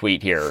link to the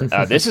tweet here.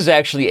 This is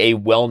actually a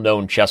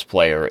well-known chess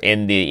player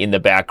in the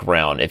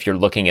background. If you're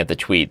looking at the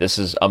tweet, this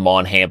is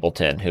Amon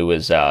Hambleton, who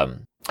is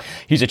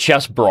he's a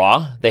chess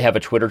bra. They have a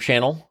Twitter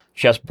channel,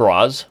 Chess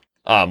Bras,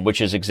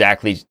 which is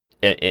exactly,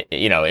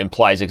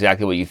 implies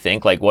exactly what you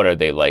think. What are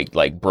they like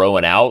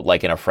broing out,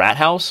 in a frat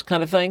house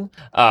kind of thing?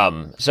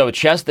 So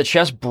the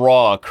Chess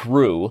Bra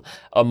crew,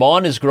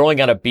 Amon is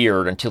growing out a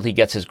beard until he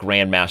gets his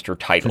Grandmaster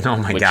title. Oh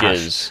my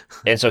gosh.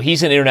 And so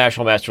he's an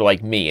international master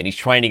like me, and he's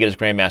trying to get his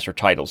Grandmaster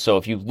title. So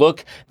if you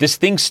look, this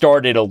thing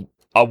started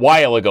a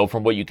while ago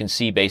from what you can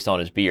see based on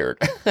his beard.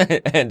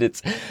 And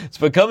it's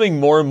becoming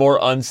more and more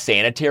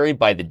unsanitary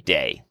by the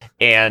day.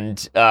 And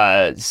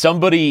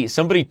somebody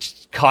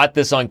caught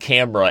this on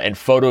camera and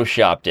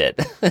photoshopped it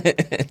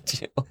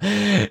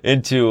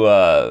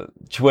into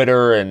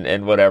Twitter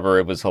and whatever.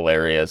 It was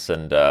hilarious.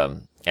 And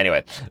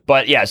anyway,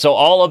 but yeah, so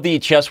all of the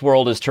chess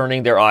world is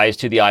turning their eyes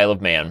to the Isle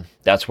of Man.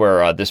 That's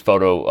where this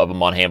photo of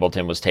Amon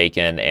Hambleton was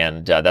taken,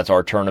 and that's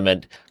our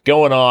tournament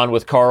going on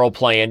with Carl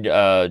playing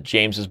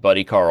James's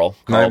buddy Carl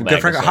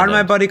Magnuson. How did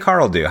my buddy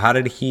Carl do?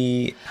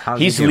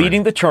 He's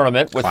leading the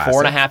tournament with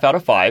 4.5 out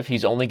of 5.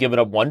 He's only given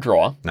up one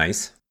draw.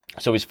 Nice.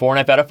 So he's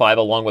 4.5 out of 5,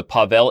 along with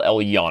Pavel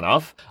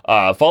Elyanov,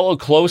 followed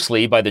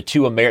closely by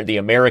the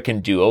American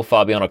duo,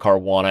 Fabiano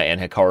Caruana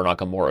and Hikaru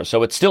Nakamura.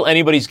 So it's still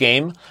anybody's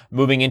game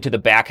moving into the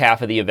back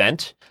half of the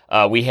event.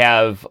 We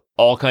have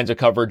all kinds of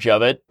coverage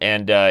of it,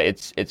 and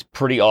it's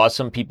pretty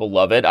awesome. People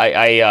love it.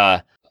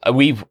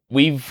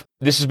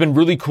 This has been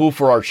really cool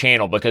for our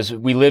channel because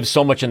we live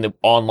so much in the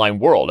online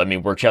world. I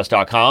mean, we're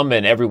chess.com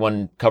and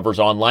everyone covers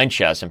online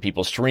chess and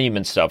people stream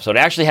and stuff. So to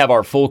actually have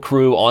our full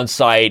crew on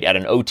site at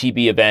an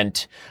OTB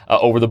event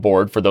over the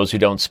board, for those who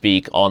don't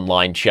speak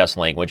online chess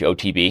language,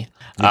 OTB.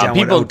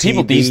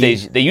 People these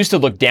days, they used to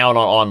look down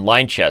on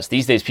online chess.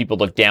 These days, people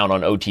look down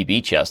on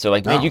OTB chess. They're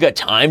like, man, you got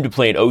time to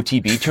play an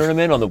OTB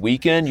tournament on the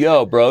weekend?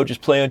 Yo, bro,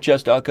 just play on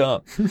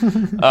chess.com.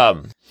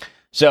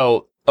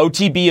 So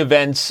OTB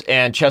events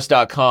and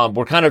chess.com,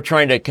 we're kind of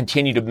trying to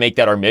continue to make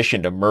that our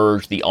mission, to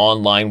merge the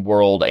online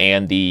world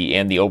and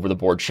the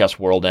over-the-board chess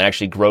world and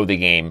actually grow the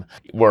game.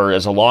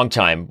 Whereas a long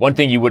time, one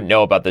thing you wouldn't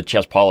know about the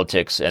chess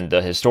politics and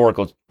the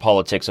historical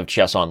politics of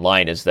chess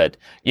online is that,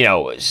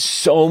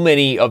 so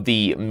many of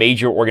the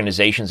major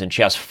organizations in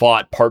chess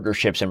fought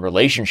partnerships and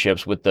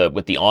relationships with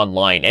the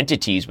online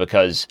entities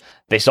because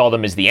they saw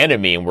them as the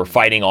enemy and were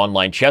fighting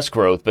online chess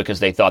growth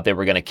because they thought they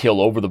were going to kill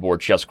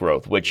over-the-board chess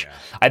growth, which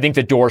I think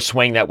the door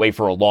swung that way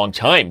for a long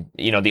time.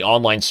 The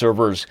online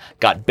servers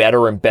got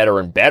better and better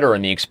and better,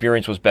 and the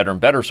experience was better and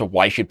better. So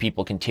why should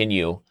people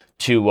continue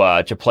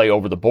to play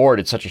over the board?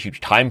 It's such a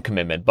huge time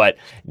commitment. But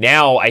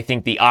now I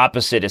think the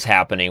opposite is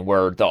happening,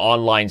 where the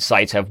online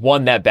sites have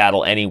won that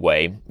battle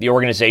anyway. The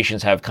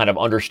organizations have kind of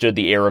understood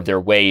the error of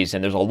their ways,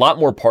 and there's a lot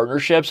more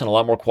partnerships and a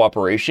lot more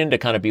cooperation to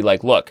kind of be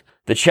like, look,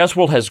 the chess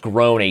world has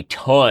grown a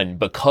ton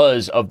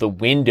because of the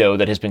window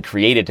that has been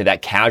created to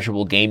that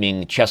casual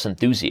gaming chess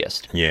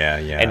enthusiast. Yeah.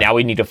 And now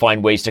we need to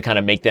find ways to kind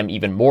of make them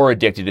even more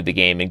addicted to the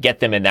game and get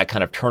them in that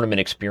kind of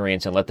tournament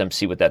experience and let them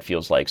see what that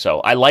feels like.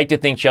 So I like to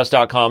think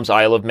chess.com's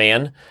Isle of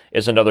Man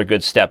is another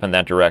good step in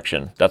that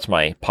direction. That's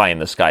my pie in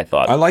the sky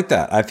thought. I like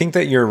that. I think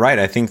that you're right.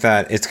 I think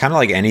that it's kind of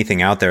like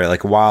anything out there.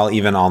 Like while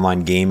even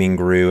online gaming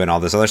grew and all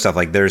this other stuff,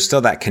 like there's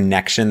still that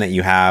connection that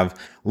you have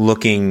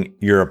looking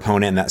your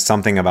opponent, and that's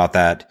something about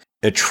that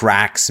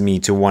attracts me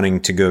to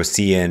wanting to go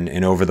see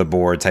an over the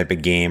board type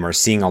of game or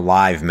seeing a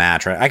live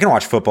match, right? I can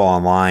watch football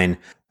online,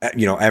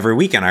 every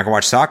weekend. I can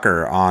watch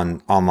soccer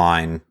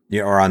online,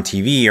 or on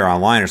TV or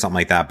online or something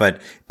like that.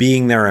 But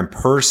being there in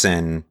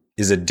person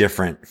is a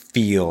different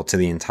feel to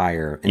the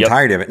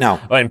entirety of it. Now,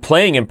 and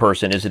playing in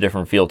person is a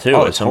different feel too.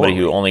 As somebody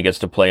who only gets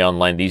to play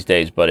online these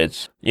days, but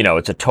it's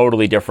a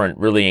totally different,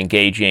 really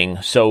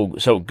engaging, so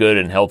good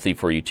and healthy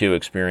for you too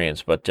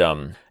experience. But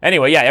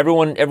anyway, yeah,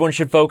 everyone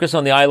should focus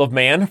on the Isle of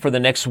Man for the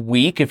next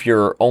week. If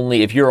your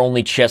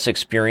only chess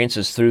experience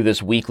is through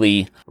this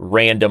weekly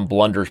Random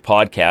Blunders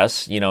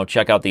podcast,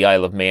 check out the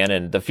Isle of Man.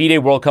 And the FIDE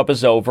World Cup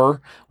is over,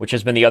 which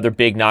has been the other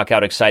big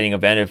knockout exciting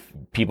event. If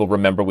people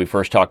remember, we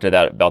first talked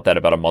about that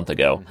about a month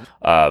ago.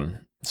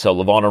 So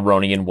Levon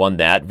Aronian won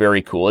that.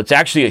 Very cool. It's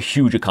actually a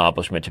huge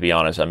accomplishment, to be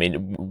honest. I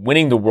mean,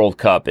 winning the World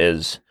Cup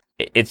it's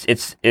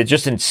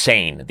just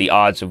insane. The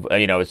odds of,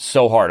 it's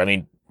so hard. I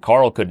mean,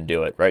 Carl couldn't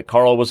do it, right?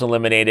 Carl was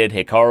eliminated.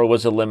 Hikaru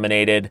was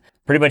eliminated.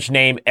 Pretty much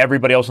name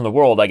everybody else in the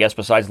world, I guess,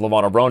 besides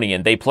Levon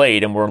Aronian. They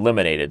played and were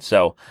eliminated.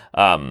 So,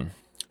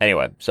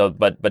 anyway,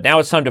 but now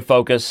it's time to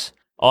focus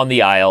on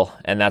the Isle,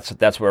 and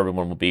that's where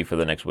everyone will be for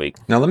the next week.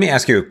 Now, let me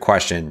ask you a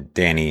question,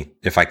 Danny,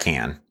 if I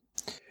can.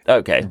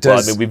 Okay.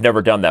 We've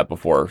never done that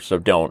before, so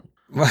don't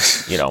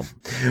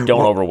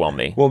overwhelm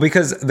me. Well,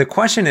 because the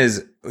question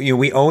is,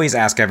 we always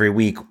ask every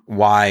week,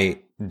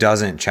 why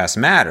doesn't chess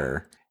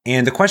matter?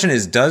 And the question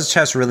is, does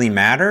chess really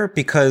matter?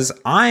 Because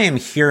I am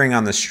hearing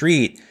on the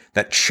street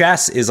that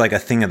chess is like a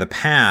thing of the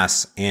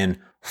past, and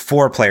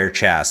 4-player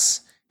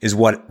chess is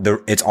what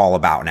it's all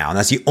about now. And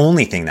that's the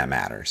only thing that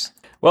matters.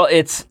 Well,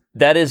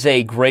 that is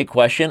a great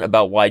question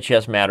about why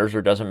chess matters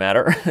or doesn't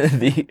matter.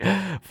 The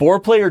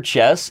 4-player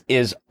chess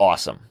is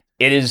awesome.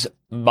 It is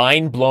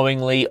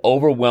mind-blowingly,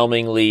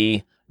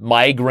 overwhelmingly,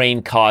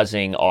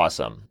 migraine-causing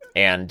awesome.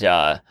 And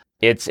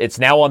it's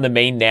now on the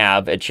main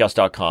nav at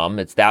chess.com.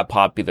 It's that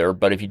popular.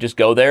 But if you just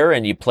go there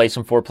and you play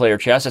some 4-player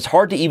chess, it's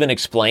hard to even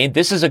explain.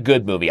 This is a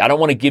good movie. I don't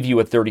want to give you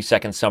a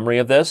 30-second summary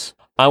of this.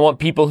 I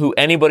want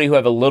anybody who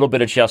have a little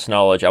bit of chess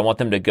knowledge, I want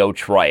them to go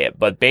try it.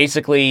 But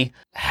basically,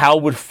 how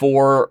would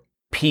 4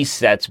 piece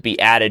sets be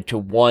added to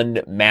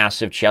one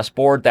massive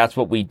chessboard? That's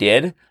what we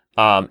did.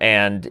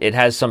 And it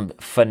has some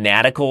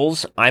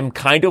fanaticals. I'm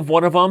kind of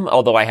one of them,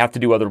 although I have to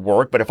do other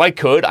work. But if I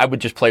could, I would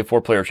just play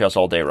 4-player chess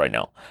all day right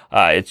now.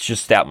 It's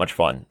just that much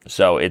fun.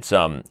 So it's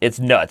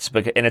nuts.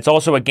 And it's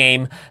also a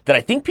game that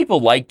I think people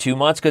like too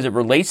much because it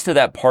relates to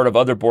that part of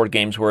other board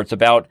games where it's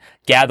about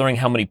gathering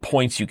how many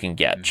points you can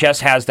get. Chess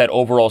has that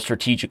overall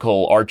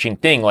strategical arching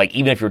thing. Like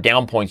even if you're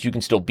down points, you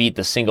can still beat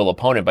the single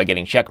opponent by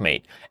getting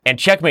checkmate. And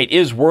checkmate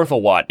is worth a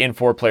lot in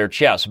 4-player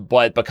chess.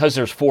 But because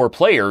there's 4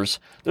 players,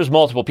 there's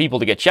multiple people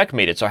to get checkmated.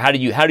 So how do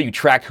you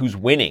track who's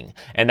winning?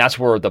 And that's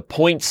where the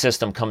point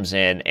system comes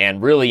in.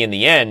 And really, in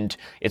the end,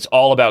 it's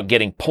all about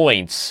getting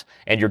points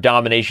and your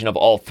domination of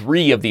all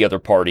 3 of the other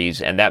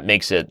parties. And that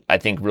makes it, I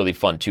think, really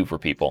fun too for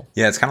people.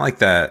 Yeah, it's kind of like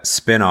the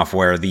spin-off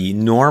where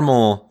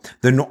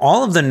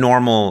all of the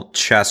normal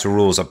chess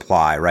rules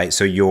apply, right?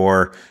 So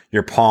your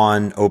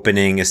pawn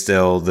opening is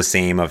still the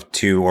same of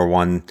 2 or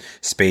 1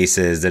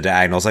 spaces, the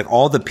diagonals, like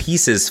all the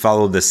pieces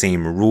follow the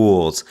same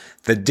rules.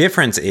 The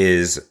difference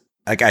is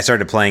like I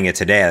started playing it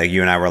today. Like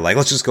you and I were like,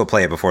 let's just go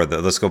play it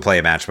let's go play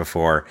a match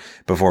before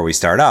we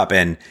start up.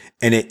 And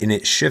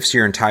it shifts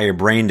your entire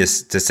brain to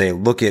say,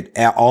 look at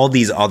all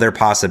these other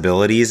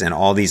possibilities and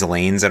all these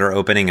lanes that are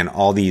opening and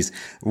all these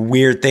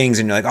weird things.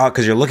 And you're like, oh,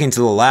 cause you're looking to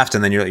the left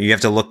and then you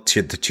have to look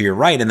to your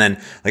right. And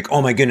then like,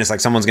 oh my goodness, like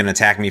someone's going to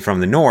attack me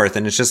from the north.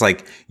 And it's just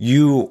like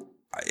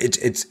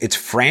it's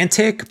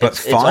frantic, but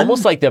fun. It's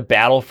almost like the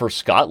battle for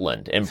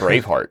Scotland in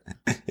Braveheart.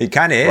 It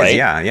kind of is. Right?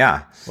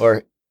 Yeah.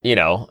 Or,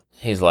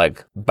 he's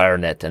like,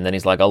 Baronet, and then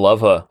he's like, I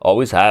love her,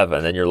 always have,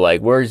 and then you're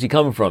like, where is he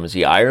coming from? Is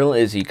he Ireland?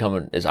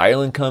 Is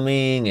Ireland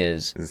coming?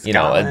 It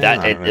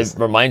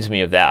reminds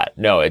me of that.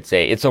 No, it's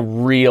a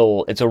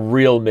real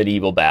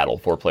medieval battle,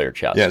 4-player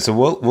chess. Yeah, so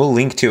we'll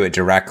link to it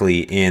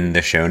directly in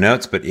the show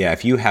notes. But yeah,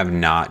 if you have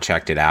not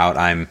checked it out,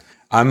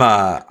 I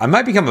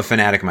might become a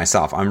fanatic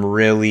myself. I'm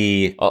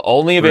really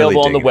only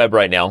available really on the web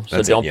right now,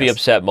 so don't be yes.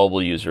 upset,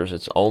 mobile users.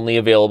 It's only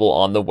available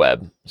on the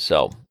web.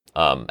 So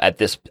at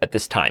this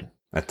time.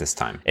 At this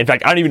time. In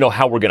fact, I don't even know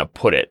how we're going to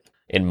put it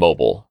in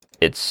mobile.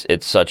 It's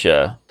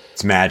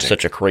magic.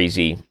 Such a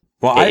crazy.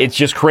 Well, it's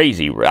just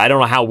crazy. I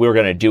don't know how we're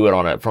going to do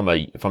it from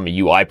a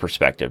UI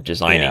perspective,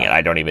 designing it.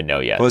 I don't even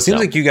know yet. Well, it seems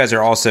like you guys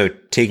are also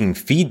taking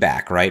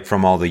feedback, right,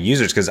 from all the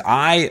users. Because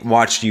I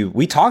watched you.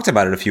 We talked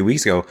about it a few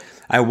weeks ago.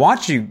 I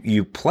watched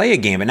you play a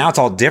game, and now it's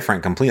all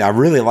different completely. I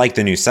really like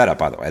the new setup,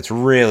 by the way. It's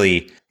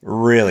really,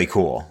 really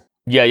cool.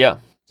 Yeah.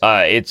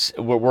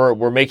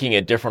 We're making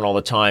it different all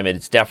the time, and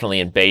it's definitely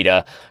in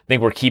beta. I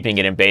think we're keeping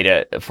it in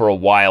beta for a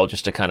while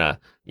just to kind of,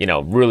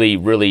 really,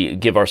 really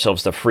give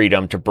ourselves the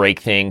freedom to break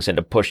things and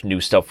to push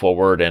new stuff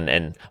forward.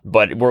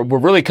 But we're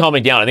really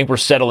calming down. I think we're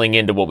settling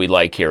into what we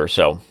like here.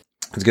 So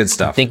it's good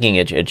stuff. I'm thinking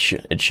it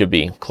should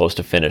be close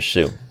to finish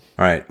soon.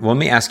 All right. Well, let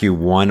me ask you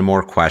one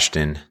more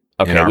question.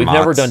 Okay, we've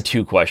never done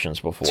 2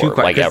 questions before,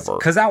 ever.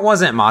 Because that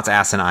wasn't Mott's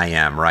Ass and I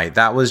Am, right?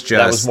 That was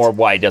more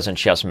why doesn't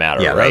chess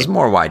matter, yeah, right? That was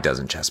more why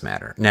doesn't chess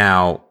matter.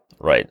 Now,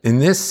 right. In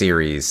this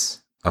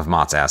series of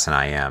Mott's Ass and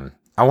I Am,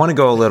 I want to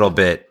go a little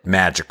bit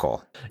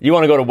magical. You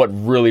want to go to what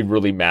really,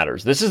 really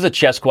matters. This is a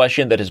chess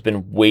question that has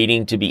been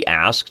waiting to be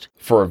asked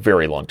for a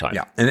very long time.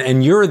 Yeah,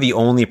 and you're the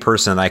only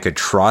person I could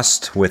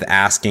trust with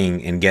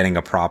asking and getting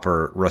a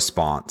proper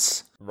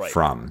response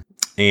from.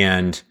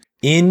 And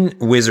in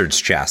Wizard's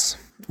Chess,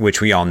 which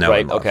we all know.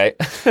 Right, okay.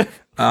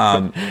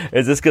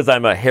 Is this because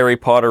I'm a Harry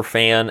Potter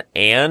fan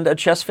and a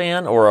chess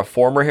fan, or a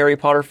former Harry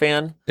Potter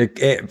fan?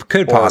 It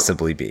could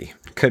possibly be.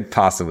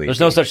 There's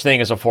no such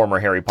thing as a former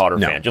Harry Potter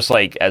fan. Just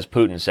like, as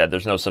Putin said,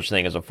 there's no such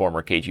thing as a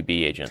former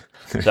KGB agent.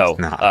 So,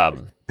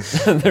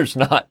 there's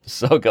not.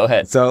 So go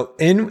ahead. So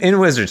in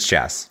Wizard's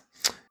Chess,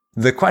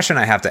 the question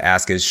I have to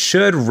ask is,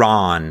 should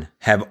Ron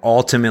have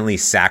ultimately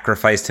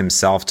sacrificed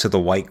himself to the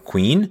White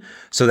Queen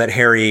so that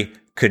Harry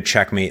could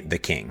checkmate the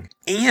king?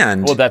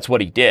 And well, that's what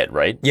he did,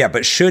 right? Yeah,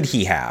 but should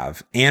he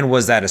have? And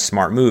was that a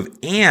smart move?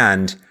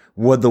 And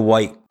would the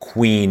White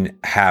Queen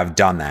have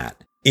done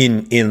that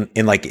in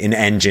like an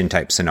engine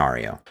type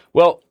scenario?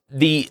 Well,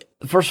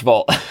 first of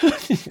all,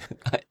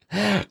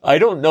 I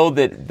don't know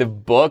that the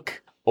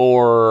book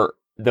or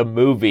the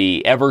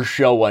movie ever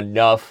show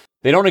enough.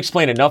 They don't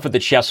explain enough of the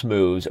chess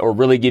moves or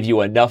really give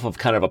you enough of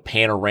kind of a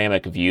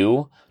panoramic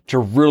view to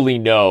really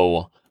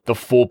know the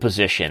full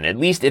position. At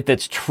least if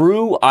that's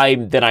true,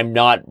 then I'm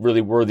not really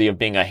worthy of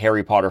being a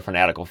Harry Potter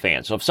fanatical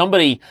fan. So if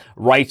somebody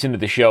writes into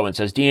the show and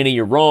says, Danny,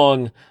 you're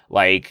wrong,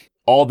 like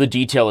all the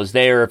detail is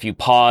there. If you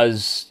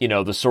pause,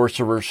 the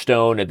Sorcerer's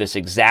Stone at this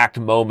exact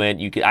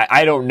moment, you could,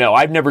 I don't know.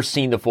 I've never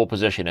seen the full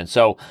position. And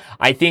so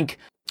I think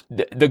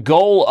the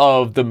goal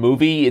of the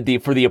movie,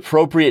 for the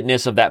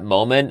appropriateness of that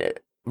moment,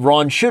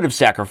 Ron should have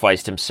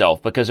sacrificed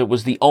himself because it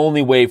was the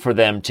only way for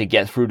them to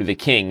get through to the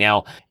king.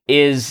 Now,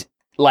 is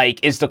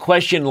the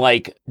question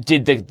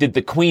did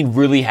the queen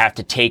really have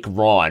to take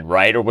Ron,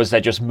 right? Or was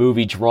that just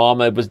movie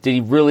drama? Did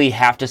he really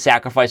have to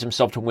sacrifice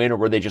himself to win, or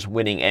were they just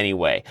winning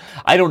anyway?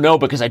 I don't know,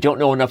 because I don't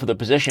know enough of the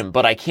position,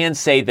 but I can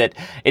say that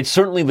it's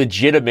certainly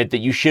legitimate that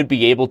you should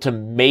be able to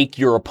make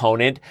your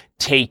opponent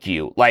take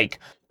you.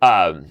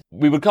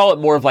 We would call it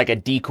more of like a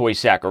decoy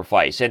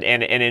sacrifice. And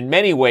in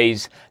many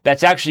ways,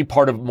 that's actually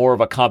part of more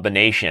of a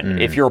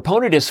combination. If your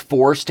opponent is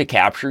forced to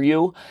capture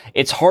you,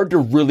 it's hard to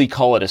really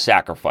call it a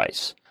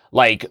sacrifice.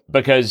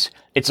 Because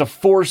it's a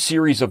 4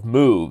 series of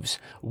moves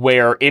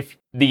where if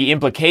the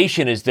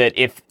implication is that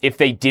if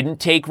they didn't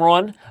take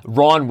Ron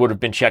would have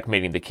been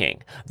checkmating the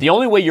king. The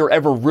only way you're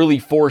ever really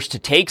forced to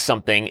take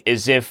something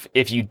is if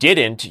you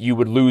didn't, you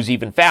would lose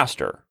even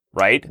faster,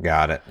 right?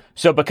 Got it.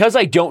 So because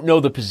I don't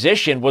know the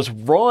position, was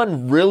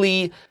Ron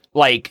really...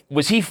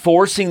 was he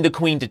forcing the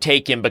queen to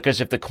take him? Because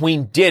if the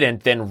queen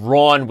didn't, then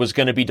Ron was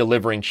going to be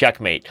delivering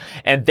checkmate.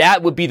 And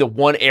that would be the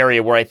one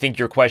area where I think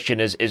your question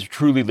is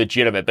truly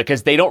legitimate,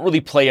 because they don't really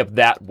play up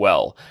that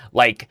well.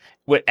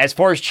 As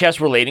far as chess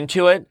relating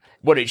to it,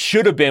 what it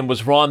should have been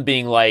was Ron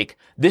being like,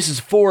 this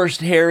is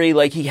forced, Harry.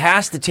 He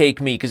has to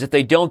take me, because if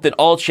they don't, then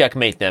I'll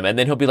checkmate them. And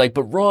then he'll be like,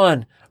 but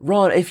Ron,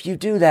 if you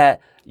do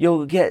that,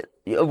 you'll get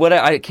what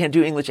I can't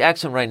do English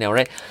accent right now,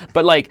 right?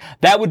 But like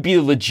that would be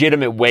the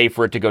legitimate way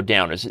for it to go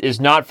down. Is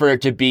not for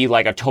it to be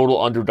like a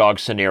total underdog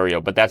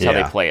scenario, but that's how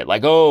they play it.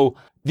 Like, oh,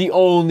 the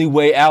only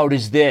way out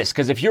is this.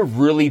 Because if you're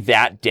really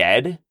that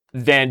dead,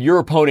 then your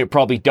opponent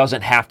probably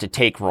doesn't have to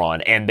take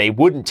Ron, and they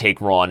wouldn't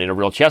take Ron in a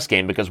real chess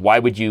game because why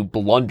would you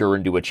blunder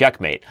and do a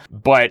checkmate?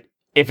 But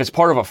if it's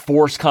part of a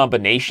forced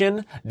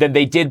combination, then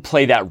they did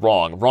play that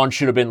wrong. Ron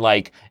should have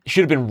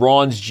been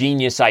Ron's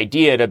genius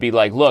idea to be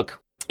like, look,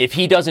 if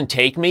he doesn't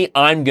take me,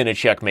 I'm going to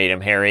checkmate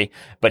him, Harry,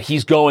 but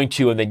he's going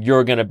to, and then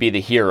you're going to be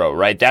the hero,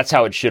 right? That's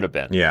how it should have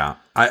been. Yeah.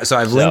 So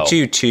I've linked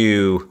you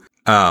to,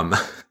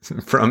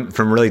 from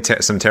really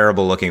some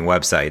terrible looking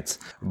websites,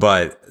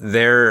 but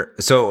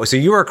so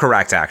you are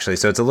correct actually.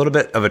 So it's a little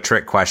bit of a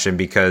trick question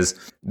because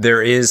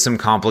there is some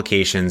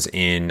complications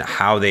in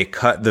how they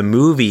cut the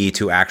movie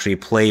to actually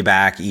play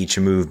back each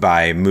move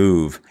by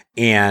move.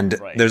 And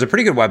there's a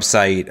pretty good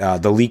website,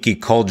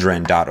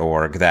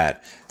 theleakycauldron.org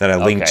that I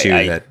linked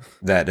to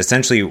that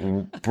essentially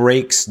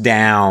breaks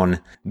down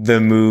the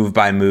move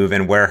by move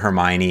and where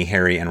Hermione,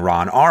 Harry, and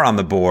Ron are on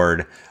the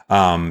board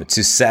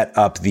to set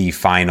up the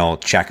final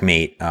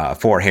checkmate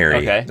for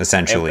Harry,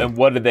 essentially. And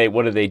what do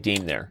they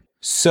deem there?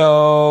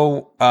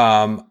 So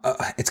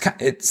it's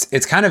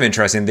kind of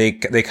interesting. They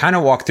kind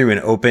of walk through an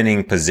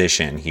opening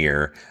position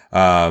here,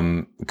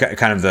 kind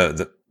of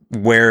the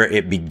where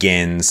it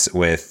begins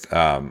with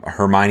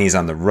Hermione's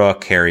on the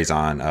rook, Harry's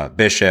on a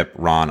bishop,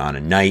 Ron on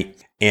a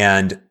knight,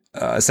 and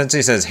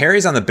essentially says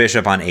Harry's on the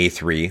bishop on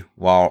a3,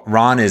 while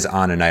Ron is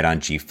on a knight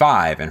on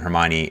g5, and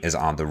Hermione is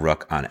on the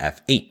rook on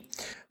f8.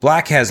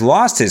 Black has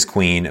lost his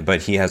queen,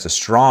 but he has a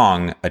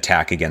strong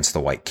attack against the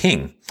white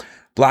king.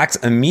 Black's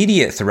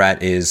immediate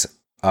threat is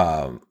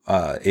knight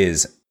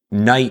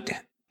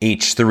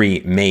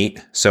h3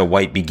 mate, so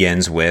white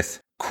begins with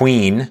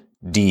queen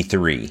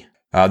d3.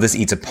 This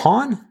eats a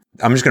pawn.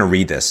 I'm just going to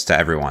read this to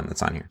everyone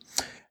that's on here.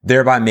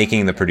 Thereby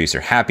making the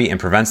producer happy and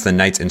prevents the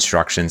knight's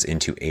intrusion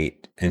into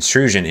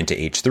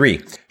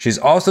h3. She's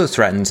also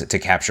threatened to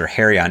capture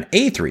Harry on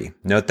a3.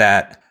 Note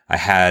that I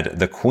had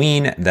the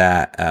queen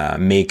that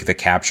make the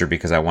capture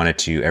because I wanted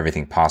to do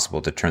everything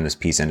possible to turn this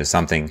piece into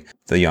something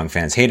the young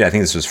fans hated. I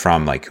think this was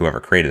from like whoever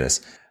created this.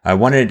 I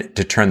wanted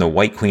to turn the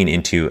white queen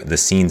into the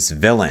scene's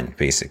villain,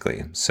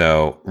 basically.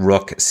 So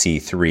rook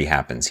c3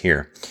 happens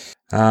here.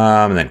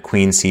 And then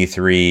queen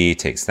c3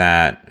 takes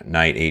that,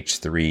 knight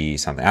h3,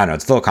 something. I don't know.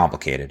 It's a little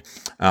complicated.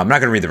 I'm not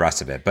going to read the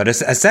rest of it, but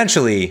it's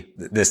essentially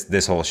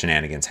this whole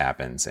shenanigans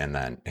happens, and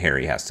then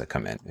Harry has to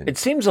come in. It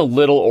seems a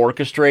little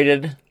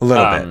orchestrated. A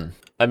little bit.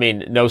 I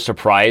mean, no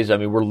surprise. I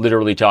mean, we're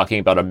literally talking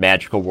about a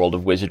magical world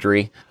of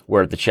wizardry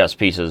where the chess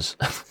pieces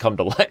come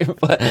to life.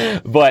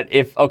 But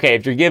if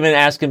you're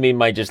asking me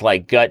my just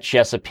like gut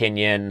chess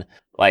opinion,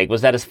 like,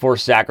 was that a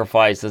forced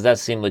sacrifice? Does that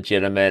seem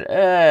legitimate?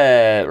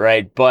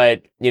 Right.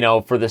 But,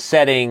 for the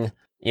setting,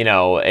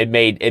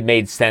 it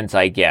made sense,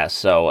 I guess.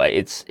 So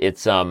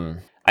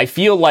I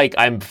feel like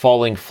I'm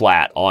falling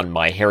flat on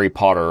my Harry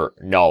Potter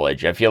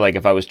knowledge. I feel like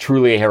if I was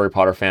truly a Harry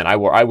Potter fan,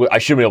 I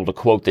should be able to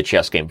quote the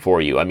chess game for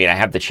you. I mean, I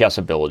have the chess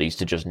abilities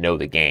to just know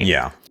the game.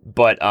 Yeah.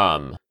 But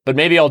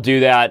maybe I'll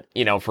do that,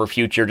 for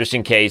future, just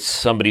in case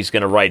somebody's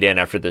going to write in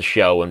after the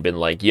show and been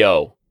like,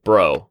 yo,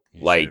 bro,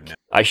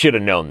 I should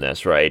have known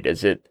this, right?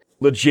 Is it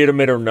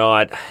legitimate or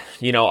not?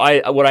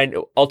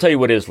 I'll tell you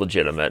what is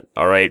legitimate.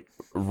 All right.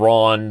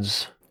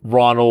 Ronald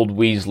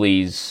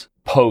Weasley's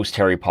post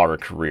Harry Potter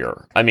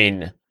career. I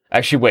mean,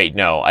 actually, wait,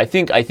 no. I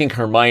think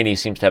Hermione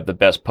seems to have the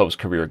best post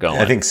career going.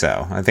 I think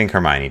so. I think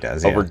Hermione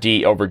does. Yeah.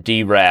 Over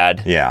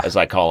D-Rad, as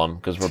I call him,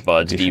 because we're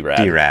buds.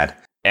 D-Rad. D-Rad.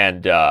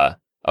 And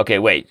okay,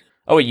 wait.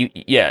 Oh,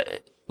 wait,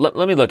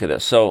 Let me look at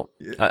this. So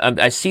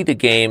I see the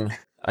game.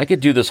 I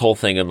could do this whole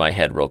thing in my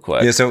head real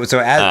quick. Yeah. So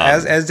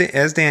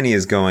as Danny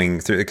is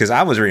going through, because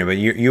I was reading, but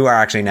you are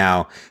actually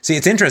now. See,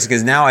 it's interesting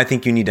because now I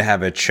think you need to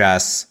have a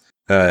chess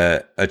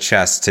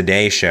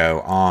Today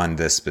show on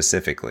this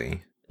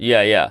specifically.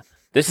 Yeah.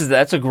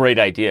 That's a great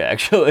idea,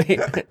 actually.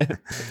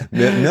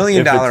 $1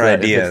 million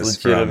ideas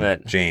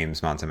from James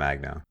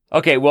Montemagno.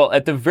 Okay, well,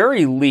 at the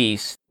very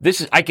least,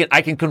 I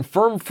can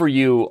confirm for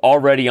you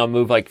already on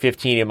move like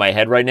 15 in my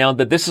head right now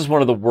that this is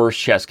one of the worst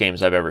chess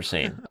games I've ever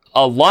seen.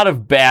 A lot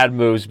of bad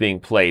moves being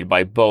played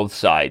by both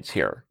sides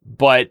here.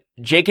 But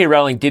J.K.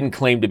 Rowling didn't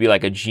claim to be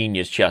like a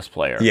genius chess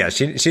player. Yeah,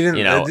 she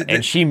didn't.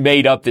 And she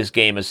made up this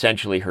game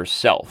essentially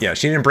herself. Yeah,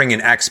 she didn't bring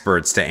in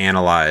experts to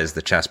analyze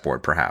the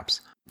chessboard,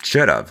 perhaps.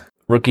 Should have.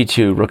 Rook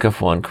e2, rook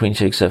f1, queen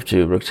takes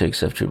f2, rook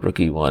takes f2, rook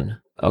e1.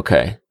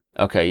 Okay,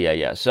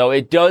 yeah. So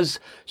it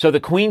does. So the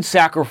queen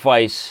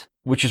sacrifice,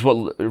 which is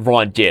what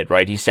Ron did,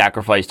 right? He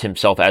sacrificed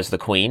himself as the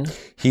queen.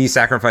 He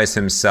sacrificed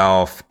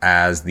himself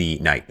as the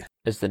knight.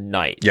 As the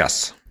knight.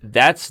 Yes.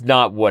 That's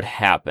not what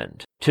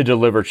happened to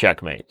deliver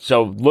checkmate.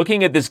 So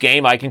looking at this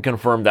game, I can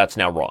confirm that's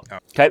now wrong. Oh.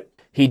 Okay.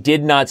 He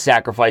did not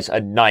sacrifice a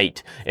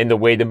knight in the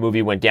way the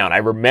movie went down. I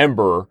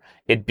remember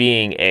it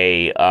being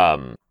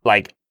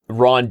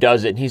Ron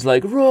does it, and he's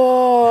like,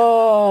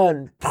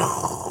 run,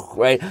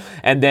 right?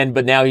 And then,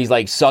 but now he's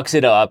like, sucks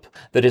it up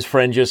that his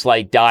friend just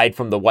like died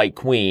from the White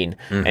Queen,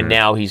 and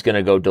now he's going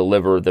to go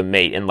deliver the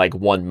mate in like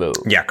one move.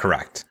 Yeah,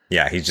 correct.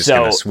 Yeah, he's just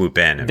going to swoop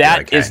in. And that be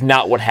like, hey. is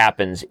not what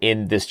happens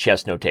in this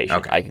chess notation.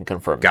 Okay. I can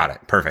confirm Got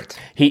that. it. Perfect.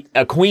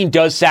 A queen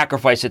does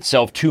sacrifice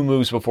itself 2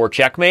 moves before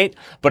checkmate,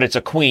 but it's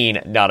a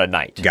queen, not a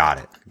knight. Got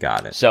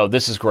it. So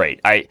this is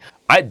great.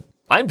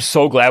 I'm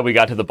so glad we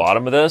got to the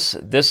bottom of this.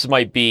 This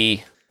might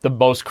be the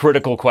most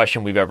critical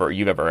question you've ever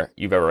asked.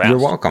 You're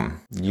welcome.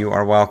 You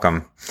are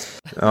welcome.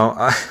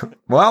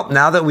 Well,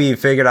 now that we've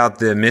figured out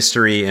the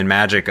mystery and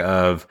magic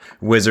of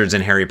wizards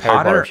and Harry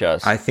Potter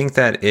chess. I think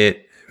that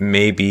it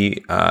may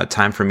be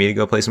time for me to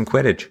go play some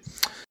Quidditch.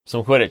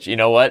 Some Quidditch. You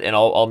know what? And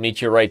I'll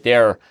meet you right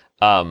there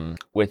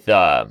with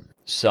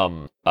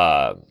some.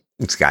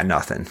 It's got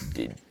nothing.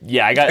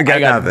 Yeah, I got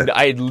nothing.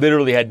 I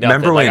literally had nothing.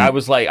 Remember when I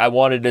was like, I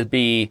wanted to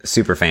be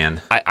super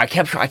fan. I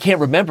can't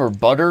remember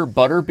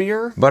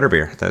butterbeer.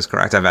 Butterbeer. That's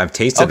correct. I've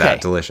tasted that.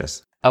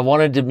 Delicious. I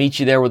wanted to meet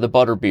you there with a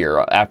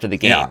butterbeer after the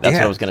game. That's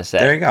what I was going to say.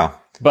 There you go.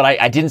 But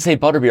I didn't say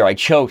butterbeer. I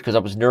choked because I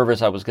was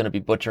nervous I was going to be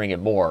butchering it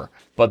more.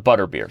 But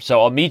butterbeer.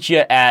 So I'll meet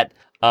you at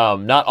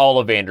not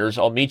Ollivander's.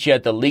 I'll meet you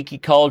at the Leaky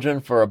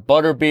Cauldron for a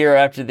butterbeer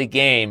after the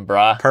game,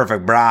 brah.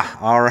 Perfect, brah.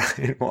 All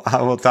right. Well,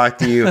 I will talk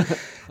to you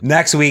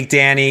next week,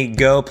 Danny.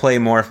 Go play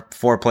more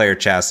 4-player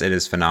chess. It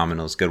is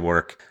phenomenal. It's good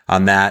work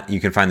on that. You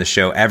can find the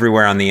show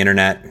everywhere on the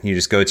internet. You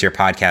just go to your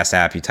podcast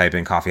app, you type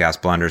in Coffeehouse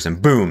Blunders, and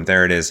boom,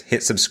 there it is.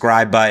 Hit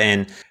subscribe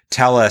button.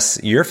 Tell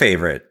us your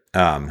favorite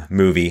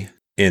movie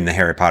in the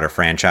Harry Potter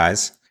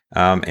franchise.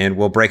 And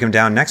we'll break them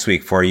down next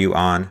week for you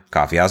on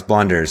Coffeehouse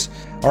Blunders.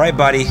 All right,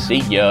 buddy.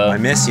 See ya. I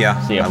miss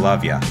ya. See ya. I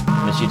love ya.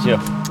 Miss you too.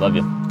 Love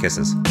you.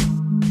 Kisses.